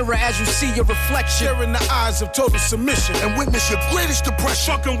in the mirror as you see your reflection. Stare in the eyes of total submission and witness your greatest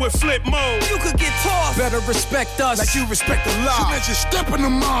depression. Fucking with flip mode, you could get tossed. Better respect us like you respect the law. So let you step in the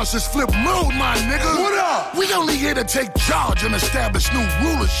Mars, it's flip mode, my nigga. What up? We only here to take charge and establish new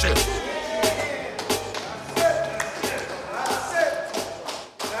rulership.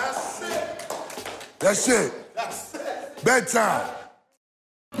 That's it. Bedtime.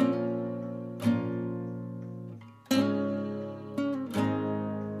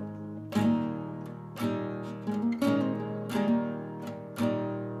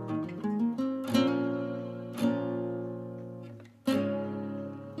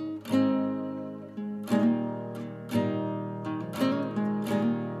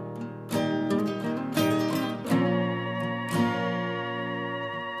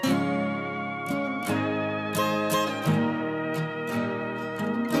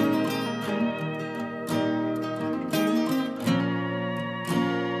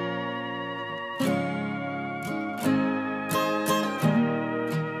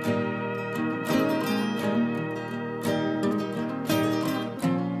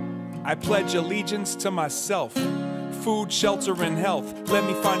 I pledge allegiance to myself. Food, shelter, and health. Let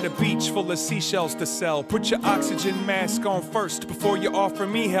me find a beach full of seashells to sell. Put your oxygen mask on first before you offer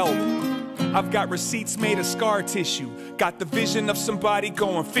me help. I've got receipts made of scar tissue. Got the vision of somebody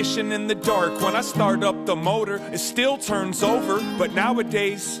going fishing in the dark. When I start up the motor, it still turns over. But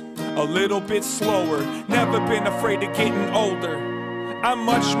nowadays, a little bit slower. Never been afraid of getting older. I'm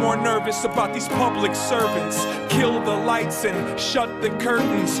much more nervous about these public servants. Kill the lights and shut the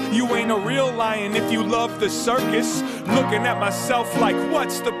curtains. You ain't a real lion if you love the circus. Looking at myself like,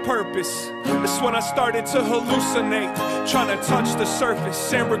 what's the purpose? That's when I started to hallucinate, trying to touch the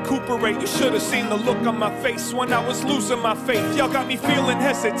surface and recuperate. You should have seen the look on my face when I was losing my faith. Y'all got me feeling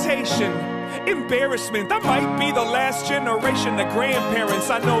hesitation, embarrassment. I might be the last generation of grandparents.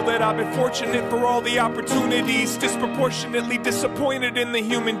 I know that I've been fortunate for all the opportunities, disproportionately disappointed in the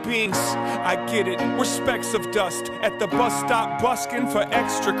human beings. I get it, we're specks of dust at the bus stop busking for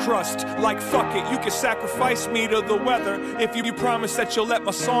extra crust. Like fuck it, you can sacrifice me to the weather if you promise that you'll let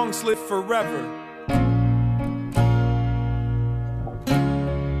my songs live forever.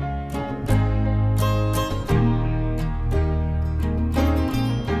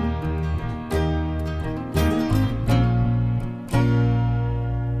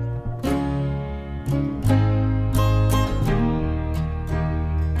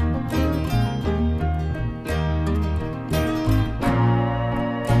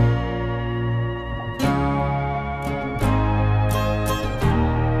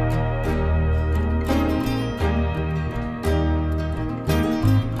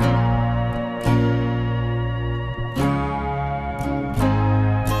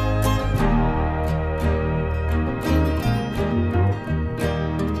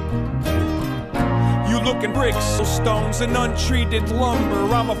 Bricks, stones, and untreated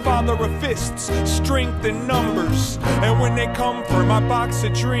lumber. I'm a father of fists, strength in numbers. And when they come for my box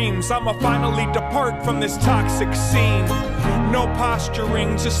of dreams, I'ma finally depart from this toxic scene. No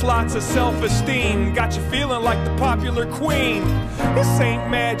posturing, just lots of self-esteem. Got you feeling like the popular queen. This ain't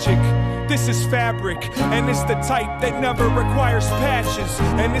magic, this is fabric. And it's the type that never requires patches.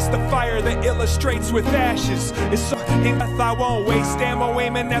 And it's the fire that illustrates with ashes. It's something I won't waste ammo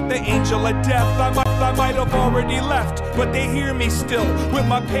aiming at the angel of death. I might have already left, but they hear me still with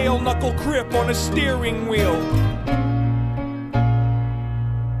my pale knuckle grip on a steering wheel.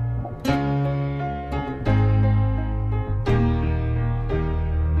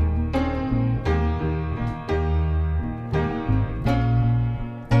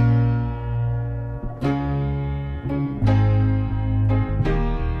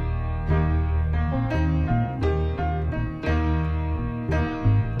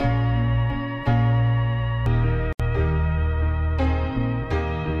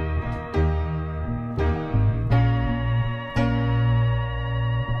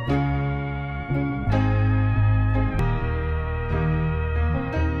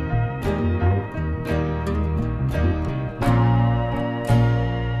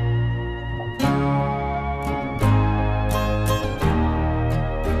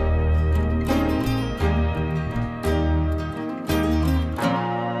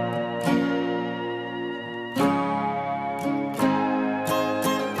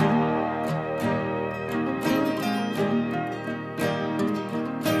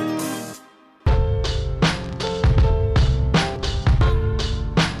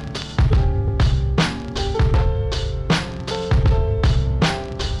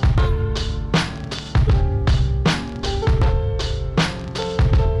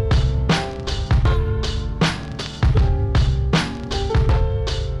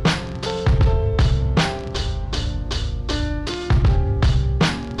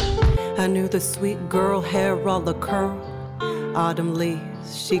 I knew the sweet girl, hair all a curl. Autumn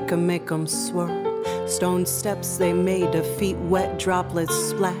leaves, she could make them swirl. Stone steps they made, her feet wet, droplets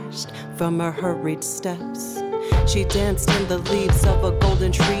splashed from her hurried steps. She danced in the leaves of a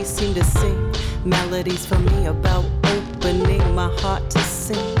golden tree, seemed to sing melodies for me about opening my heart to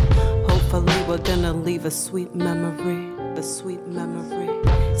sing. Hopefully we're gonna leave a sweet memory, a sweet memory.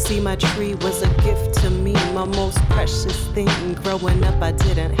 See, my tree was a gift to me, my most precious thing. Growing up, I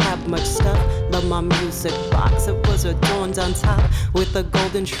didn't have much stuff. Love my music box, it was adorned on top with a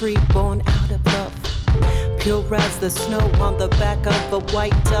golden tree born out of love. Pure as the snow on the back of a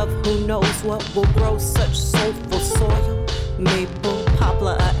white dove. Who knows what will grow such soulful soil? Maple,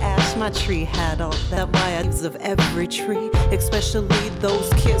 poplar, or ash, my tree had all that. Leaves of every tree, especially those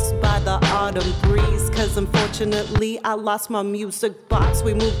kissed by the autumn breeze. Cause unfortunately I lost my music box.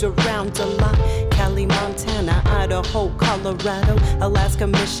 We moved around a lot. Cali, Montana, Idaho, Colorado, Alaska,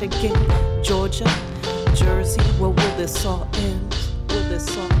 Michigan, Georgia, Jersey. Where will this all end? Will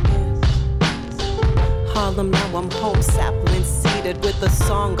this all end? Harlem, now I'm home, sapling seated with a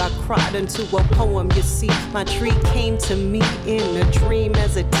song I cried into a poem. You see, my tree came to me in a dream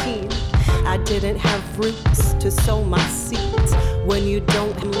as a teen. I didn't have roots to sow my seeds. When you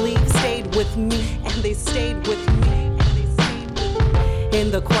don't leave, stayed with me, and they stayed with me.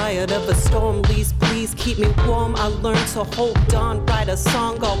 In the quiet of a storm, please keep me warm. I learned to hold on, write a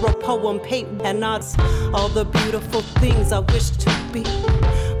song or a poem, paint and arts. All the beautiful things I wish to be.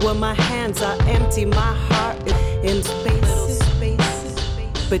 When my hands are empty, my heart is in spaces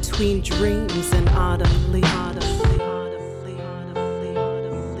between dreams and autumn leaves.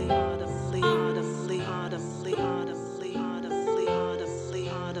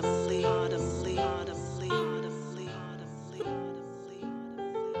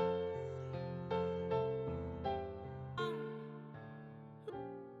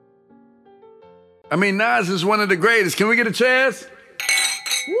 I mean, Nas is one of the greatest. Can we get a chance?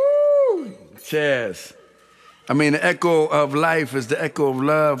 Woo! Chaz. I mean, the echo of life is the echo of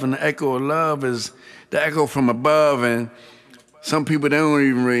love, and the echo of love is the echo from above, and some people, they don't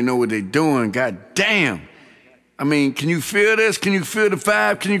even really know what they're doing. God damn. I mean, can you feel this? Can you feel the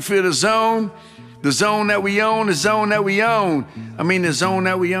vibe? Can you feel the zone? The zone that we own, the zone that we own. I mean, the zone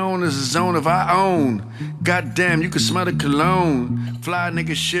that we own is the zone of our own. Goddamn, you can smell the cologne. Fly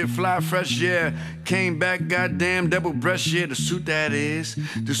nigga shit, fly fresh, yeah. Came back, goddamn, double breast, yeah. The suit that is,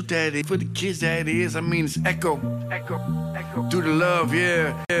 for the kids that is. I mean, it's echo. Do the love,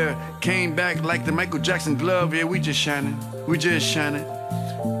 yeah, yeah. Came back like the Michael Jackson glove, yeah. We just shining.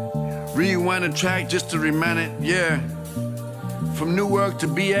 Rewind the track just to remind it, yeah. From Newark to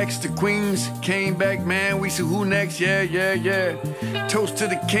BX to Queens, came back, man, we see who next, yeah. Toast to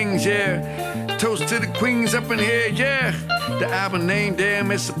the kings, yeah. Toast to the queens up in here, yeah. The album name,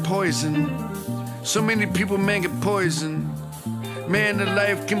 damn, it's a poison. So many people, man, get poisoned. Man, the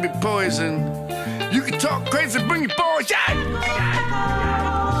life can be poison. You can talk crazy, bring your boys, yeah.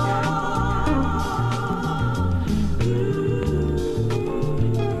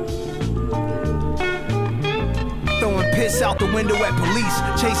 Piss out the window at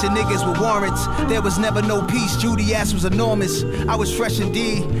police, chasing niggas with warrants. There was never no peace, Judy ass was enormous. I was fresh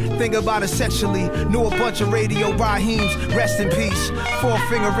indeed, think about it sexually. Knew a bunch of radio Raheems, rest in peace. 4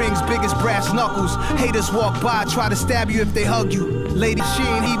 finger rings, big as brass knuckles. Haters walk by, try to stab you if they hug you. Lady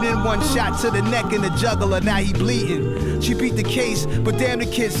Sheen, he did 1 shot to the neck and the jugular, now he bleeding. She beat the case, but damn the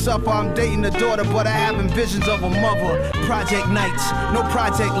kids suffer. I'm dating a daughter, but I having visions of a mother. Project nights, no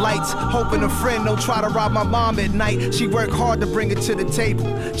project lights. Hoping a friend don't try to rob my mom at night. She worked hard to bring it to the table.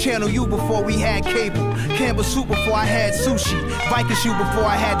 Channel U before we had cable. Campbell soup before I had sushi. Viking shoe before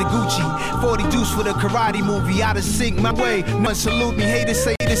I had the Gucci. 40 deuce for the karate movie. Out of sync my way. None salute me. Haters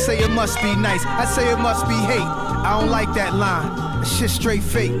say it must be nice. I say it must be hate. I don't like that line. That shit straight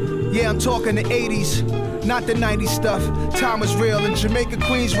fake. Yeah, I'm talking the 80s, not the 90s stuff. Time was real in Jamaica,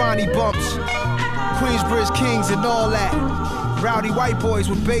 Queens, Ronnie bumps. Queensbridge Kings and all that. Rowdy white boys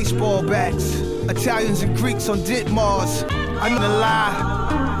with baseball bats. Italians and Greeks on Ditmars. I'm not gonna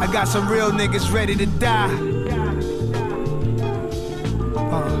lie, I got some real niggas ready to die.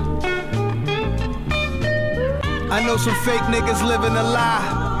 I know some fake niggas living a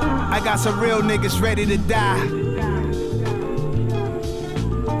lie. I got some real niggas ready to die.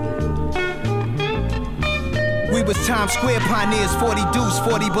 We was Times Square pioneers, 40 deuce,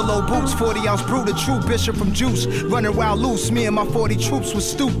 40 below boots, 40 ounce brew, the true bishop from Juice. Running wild loose, me and my 40 troops was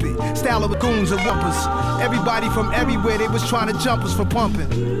stupid. Style of goons and wumpers. Everybody from everywhere, they was trying to jump us for pumping.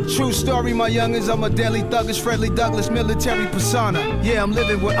 True story, my youngins, I'm a deadly thuggish, Fredley Douglass military persona. Yeah, I'm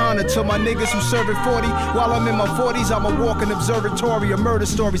living with honor to my niggas who serving 40. While I'm in my 40s, I'm a walking observatory, a murder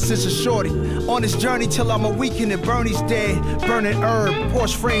story since a shorty. On this journey till I'm a weekend and Bernie's dead. Burning herb,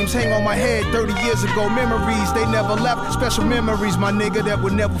 Porsche frames hang on my head. 30 years ago, memories, they never left. Special memories, my nigga, that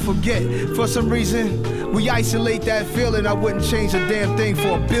would never forget. For some reason, we isolate that feeling. I wouldn't change a damn thing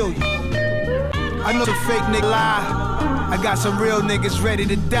for $1 billion. I know some fake nigga lie. I got some real niggas ready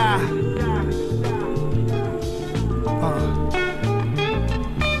to die.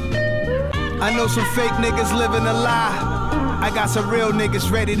 I know some fake niggas living a lie. I got some real niggas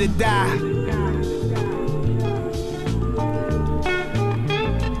ready to die.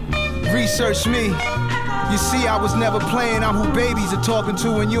 Research me. You see, I was never playing. I'm who babies are talking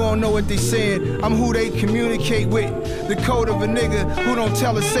to and you don't know what they saying. I'm who they communicate with. The code of a nigga who don't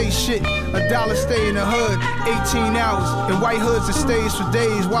tell or say shit. $1 stay in the hood, 18 hours. In white hoods it stays for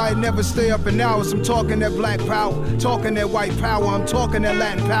days. Why it never stay up in hours? I'm talking that black power, talking that white power. I'm talking that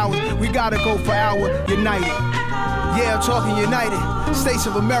Latin powers. We gotta go for our united. Yeah, I'm talking united. States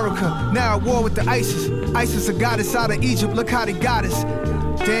of America, now at war with the ISIS. ISIS a goddess out of Egypt, look how they got us.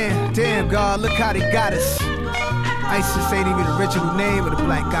 Damn, God, look how they got us. Isis ain't even the original name of the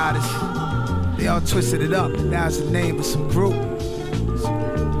black goddess. They all twisted it up. Now it's the name of some group.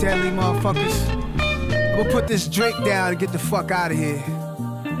 Some deadly motherfuckers. I'm gonna put this drink down and get the fuck out of here.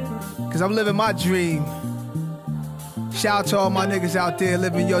 Cause I'm living my dream. Shout out to all my niggas out there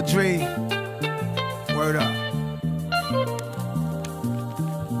living your dream. Word up.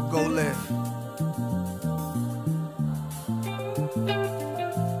 Go live.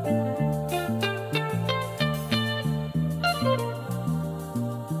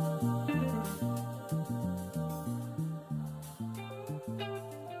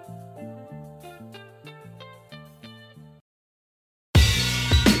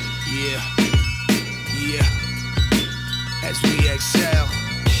 As we exhale,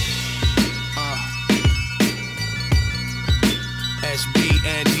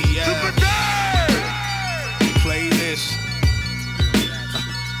 SBNDL. Play this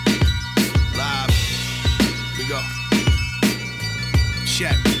live. We go.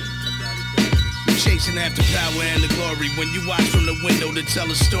 Check. Chasing after power and the glory. When you watch from the window to tell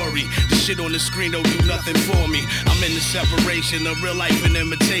a story, the shit on the screen don't do nothing for me. I'm in the separation of real life and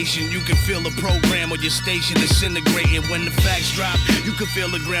imitation. You can feel the program on your station disintegrating. When the facts drop, you can feel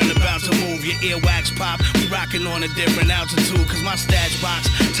the ground about to move. Your earwax pop. We rocking on a different altitude. Cause my stash box,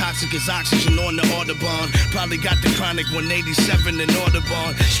 toxic as oxygen on the Audubon. Probably got the chronic 187 in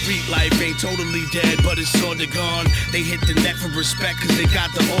Audubon. Street life ain't totally dead, but it's sorta gone. They hit the net for respect cause they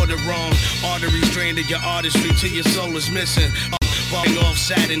got the order wrong. Arteries drained of your artistry till your soul is missing. Falling off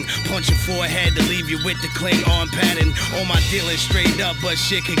satin, punching forehead to leave you with the cling arm pattern. On my dealing straight up, but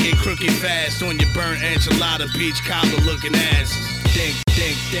shit can get crooked fast. On your burnt enchilada, peach cobbler looking ass. Think,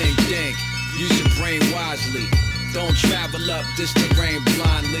 use your brain wisely. Don't travel up this terrain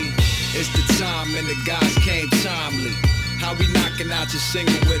blindly. It's the time and the guys came timely. How we knocking out your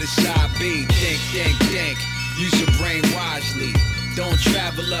single with a side B? Think, use your brain wisely. Don't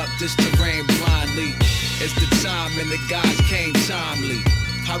travel up this terrain blindly. It's the time and the guys came timely.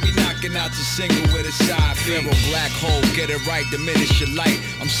 How we knocking out your single with a side B? Fear a black hole, get it right, diminish your light.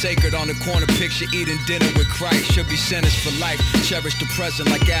 I'm sacred on the corner, picture eating dinner with Christ. Should be sentenced for life. Cherish the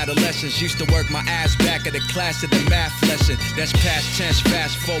present like adolescence. Used to work my ass back at the class of the math lesson. That's past tense,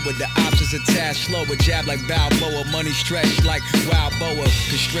 fast forward. The options are task slower. Jab like Balboa, money stretched like wild boa.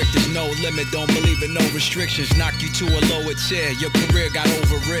 Constrict is no limit, don't believe in no restrictions. Knock you to a lower tier, your career got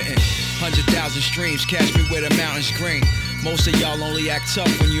overwritten. 100,000 streams, catch me where the mountains green. Most of y'all only act tough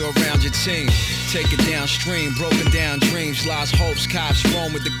when you're around your team. Take it downstream, broken down dreams, lost hopes, cops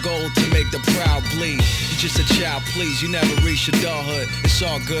roam with the gold to make the proud bleed. You're just a child, please, you never reach adulthood. It's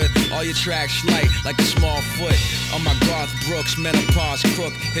all good, all your tracks light like a small foot. On my Garth Brooks, menopause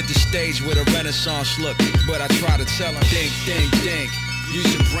crook, hit the stage with a renaissance look. But I try to tell him, think, use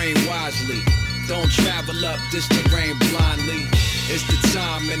your brain wisely. Don't travel up this terrain blindly. It's the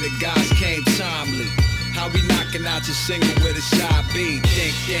time and the guys came timely. How we knocking out your single with a side B?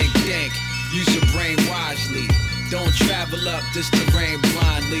 Think, use your brain wisely. Don't travel up this terrain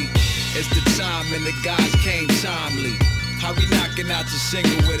blindly. It's the time and the guys came timely. How we knocking out your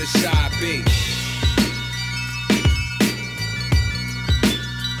single with a side B?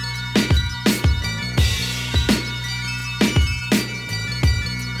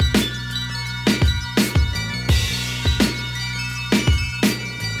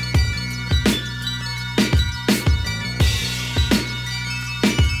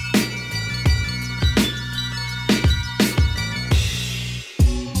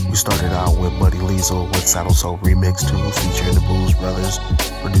 Started out with Buddy Liesel with Saddle Soul Remix 2 featuring the Blues Brothers,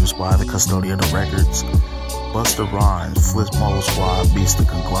 produced by the Custodian of Records. Busta Rhymes, Flip Mode Squad beats the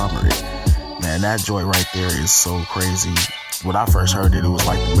Conglomerate. Man, that joint right there is so crazy. When I first heard it, it was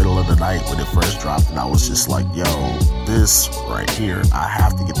like the middle of the night when it first dropped, and I was just like, yo, this right here, I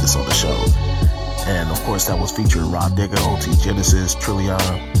have to get this on the show. And of course, that was featuring Ron Digger, OT Genesis, Trillion,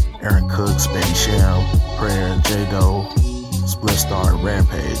 Aaron Cooks, Baby Sham, Prayer, J-Do, Split Star, and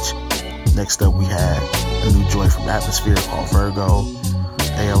Rampage. Next up, we had a new joint from Atmosphere called Virgo.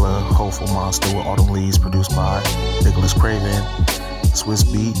 Ayla, Hopeful Monster with Autumn Leaves, produced by Nicholas Craven. Swiss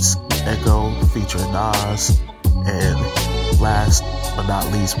Beats, Echo, featuring Nas. And last but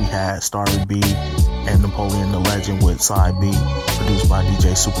not least, we had Starry B and Napoleon the Legend with Side B, produced by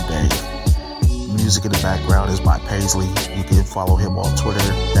DJ Super Dave. Music in the background is by Paisley. You can follow him on Twitter.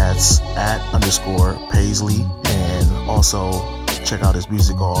 That's @_Paisley. And also check out his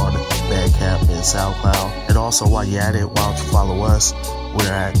music on Bandcamp and SoundCloud. And also, while you're at it, why don't you follow us?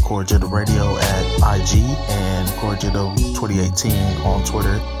 We're at Corjito Radio at IG and Corjito 2018 on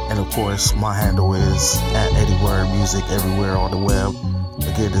Twitter. And of course, my handle is at Eddie Word Music everywhere on the web.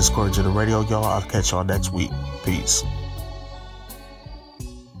 Again, this is Corjito Radio, y'all. I'll catch y'all next week. Peace.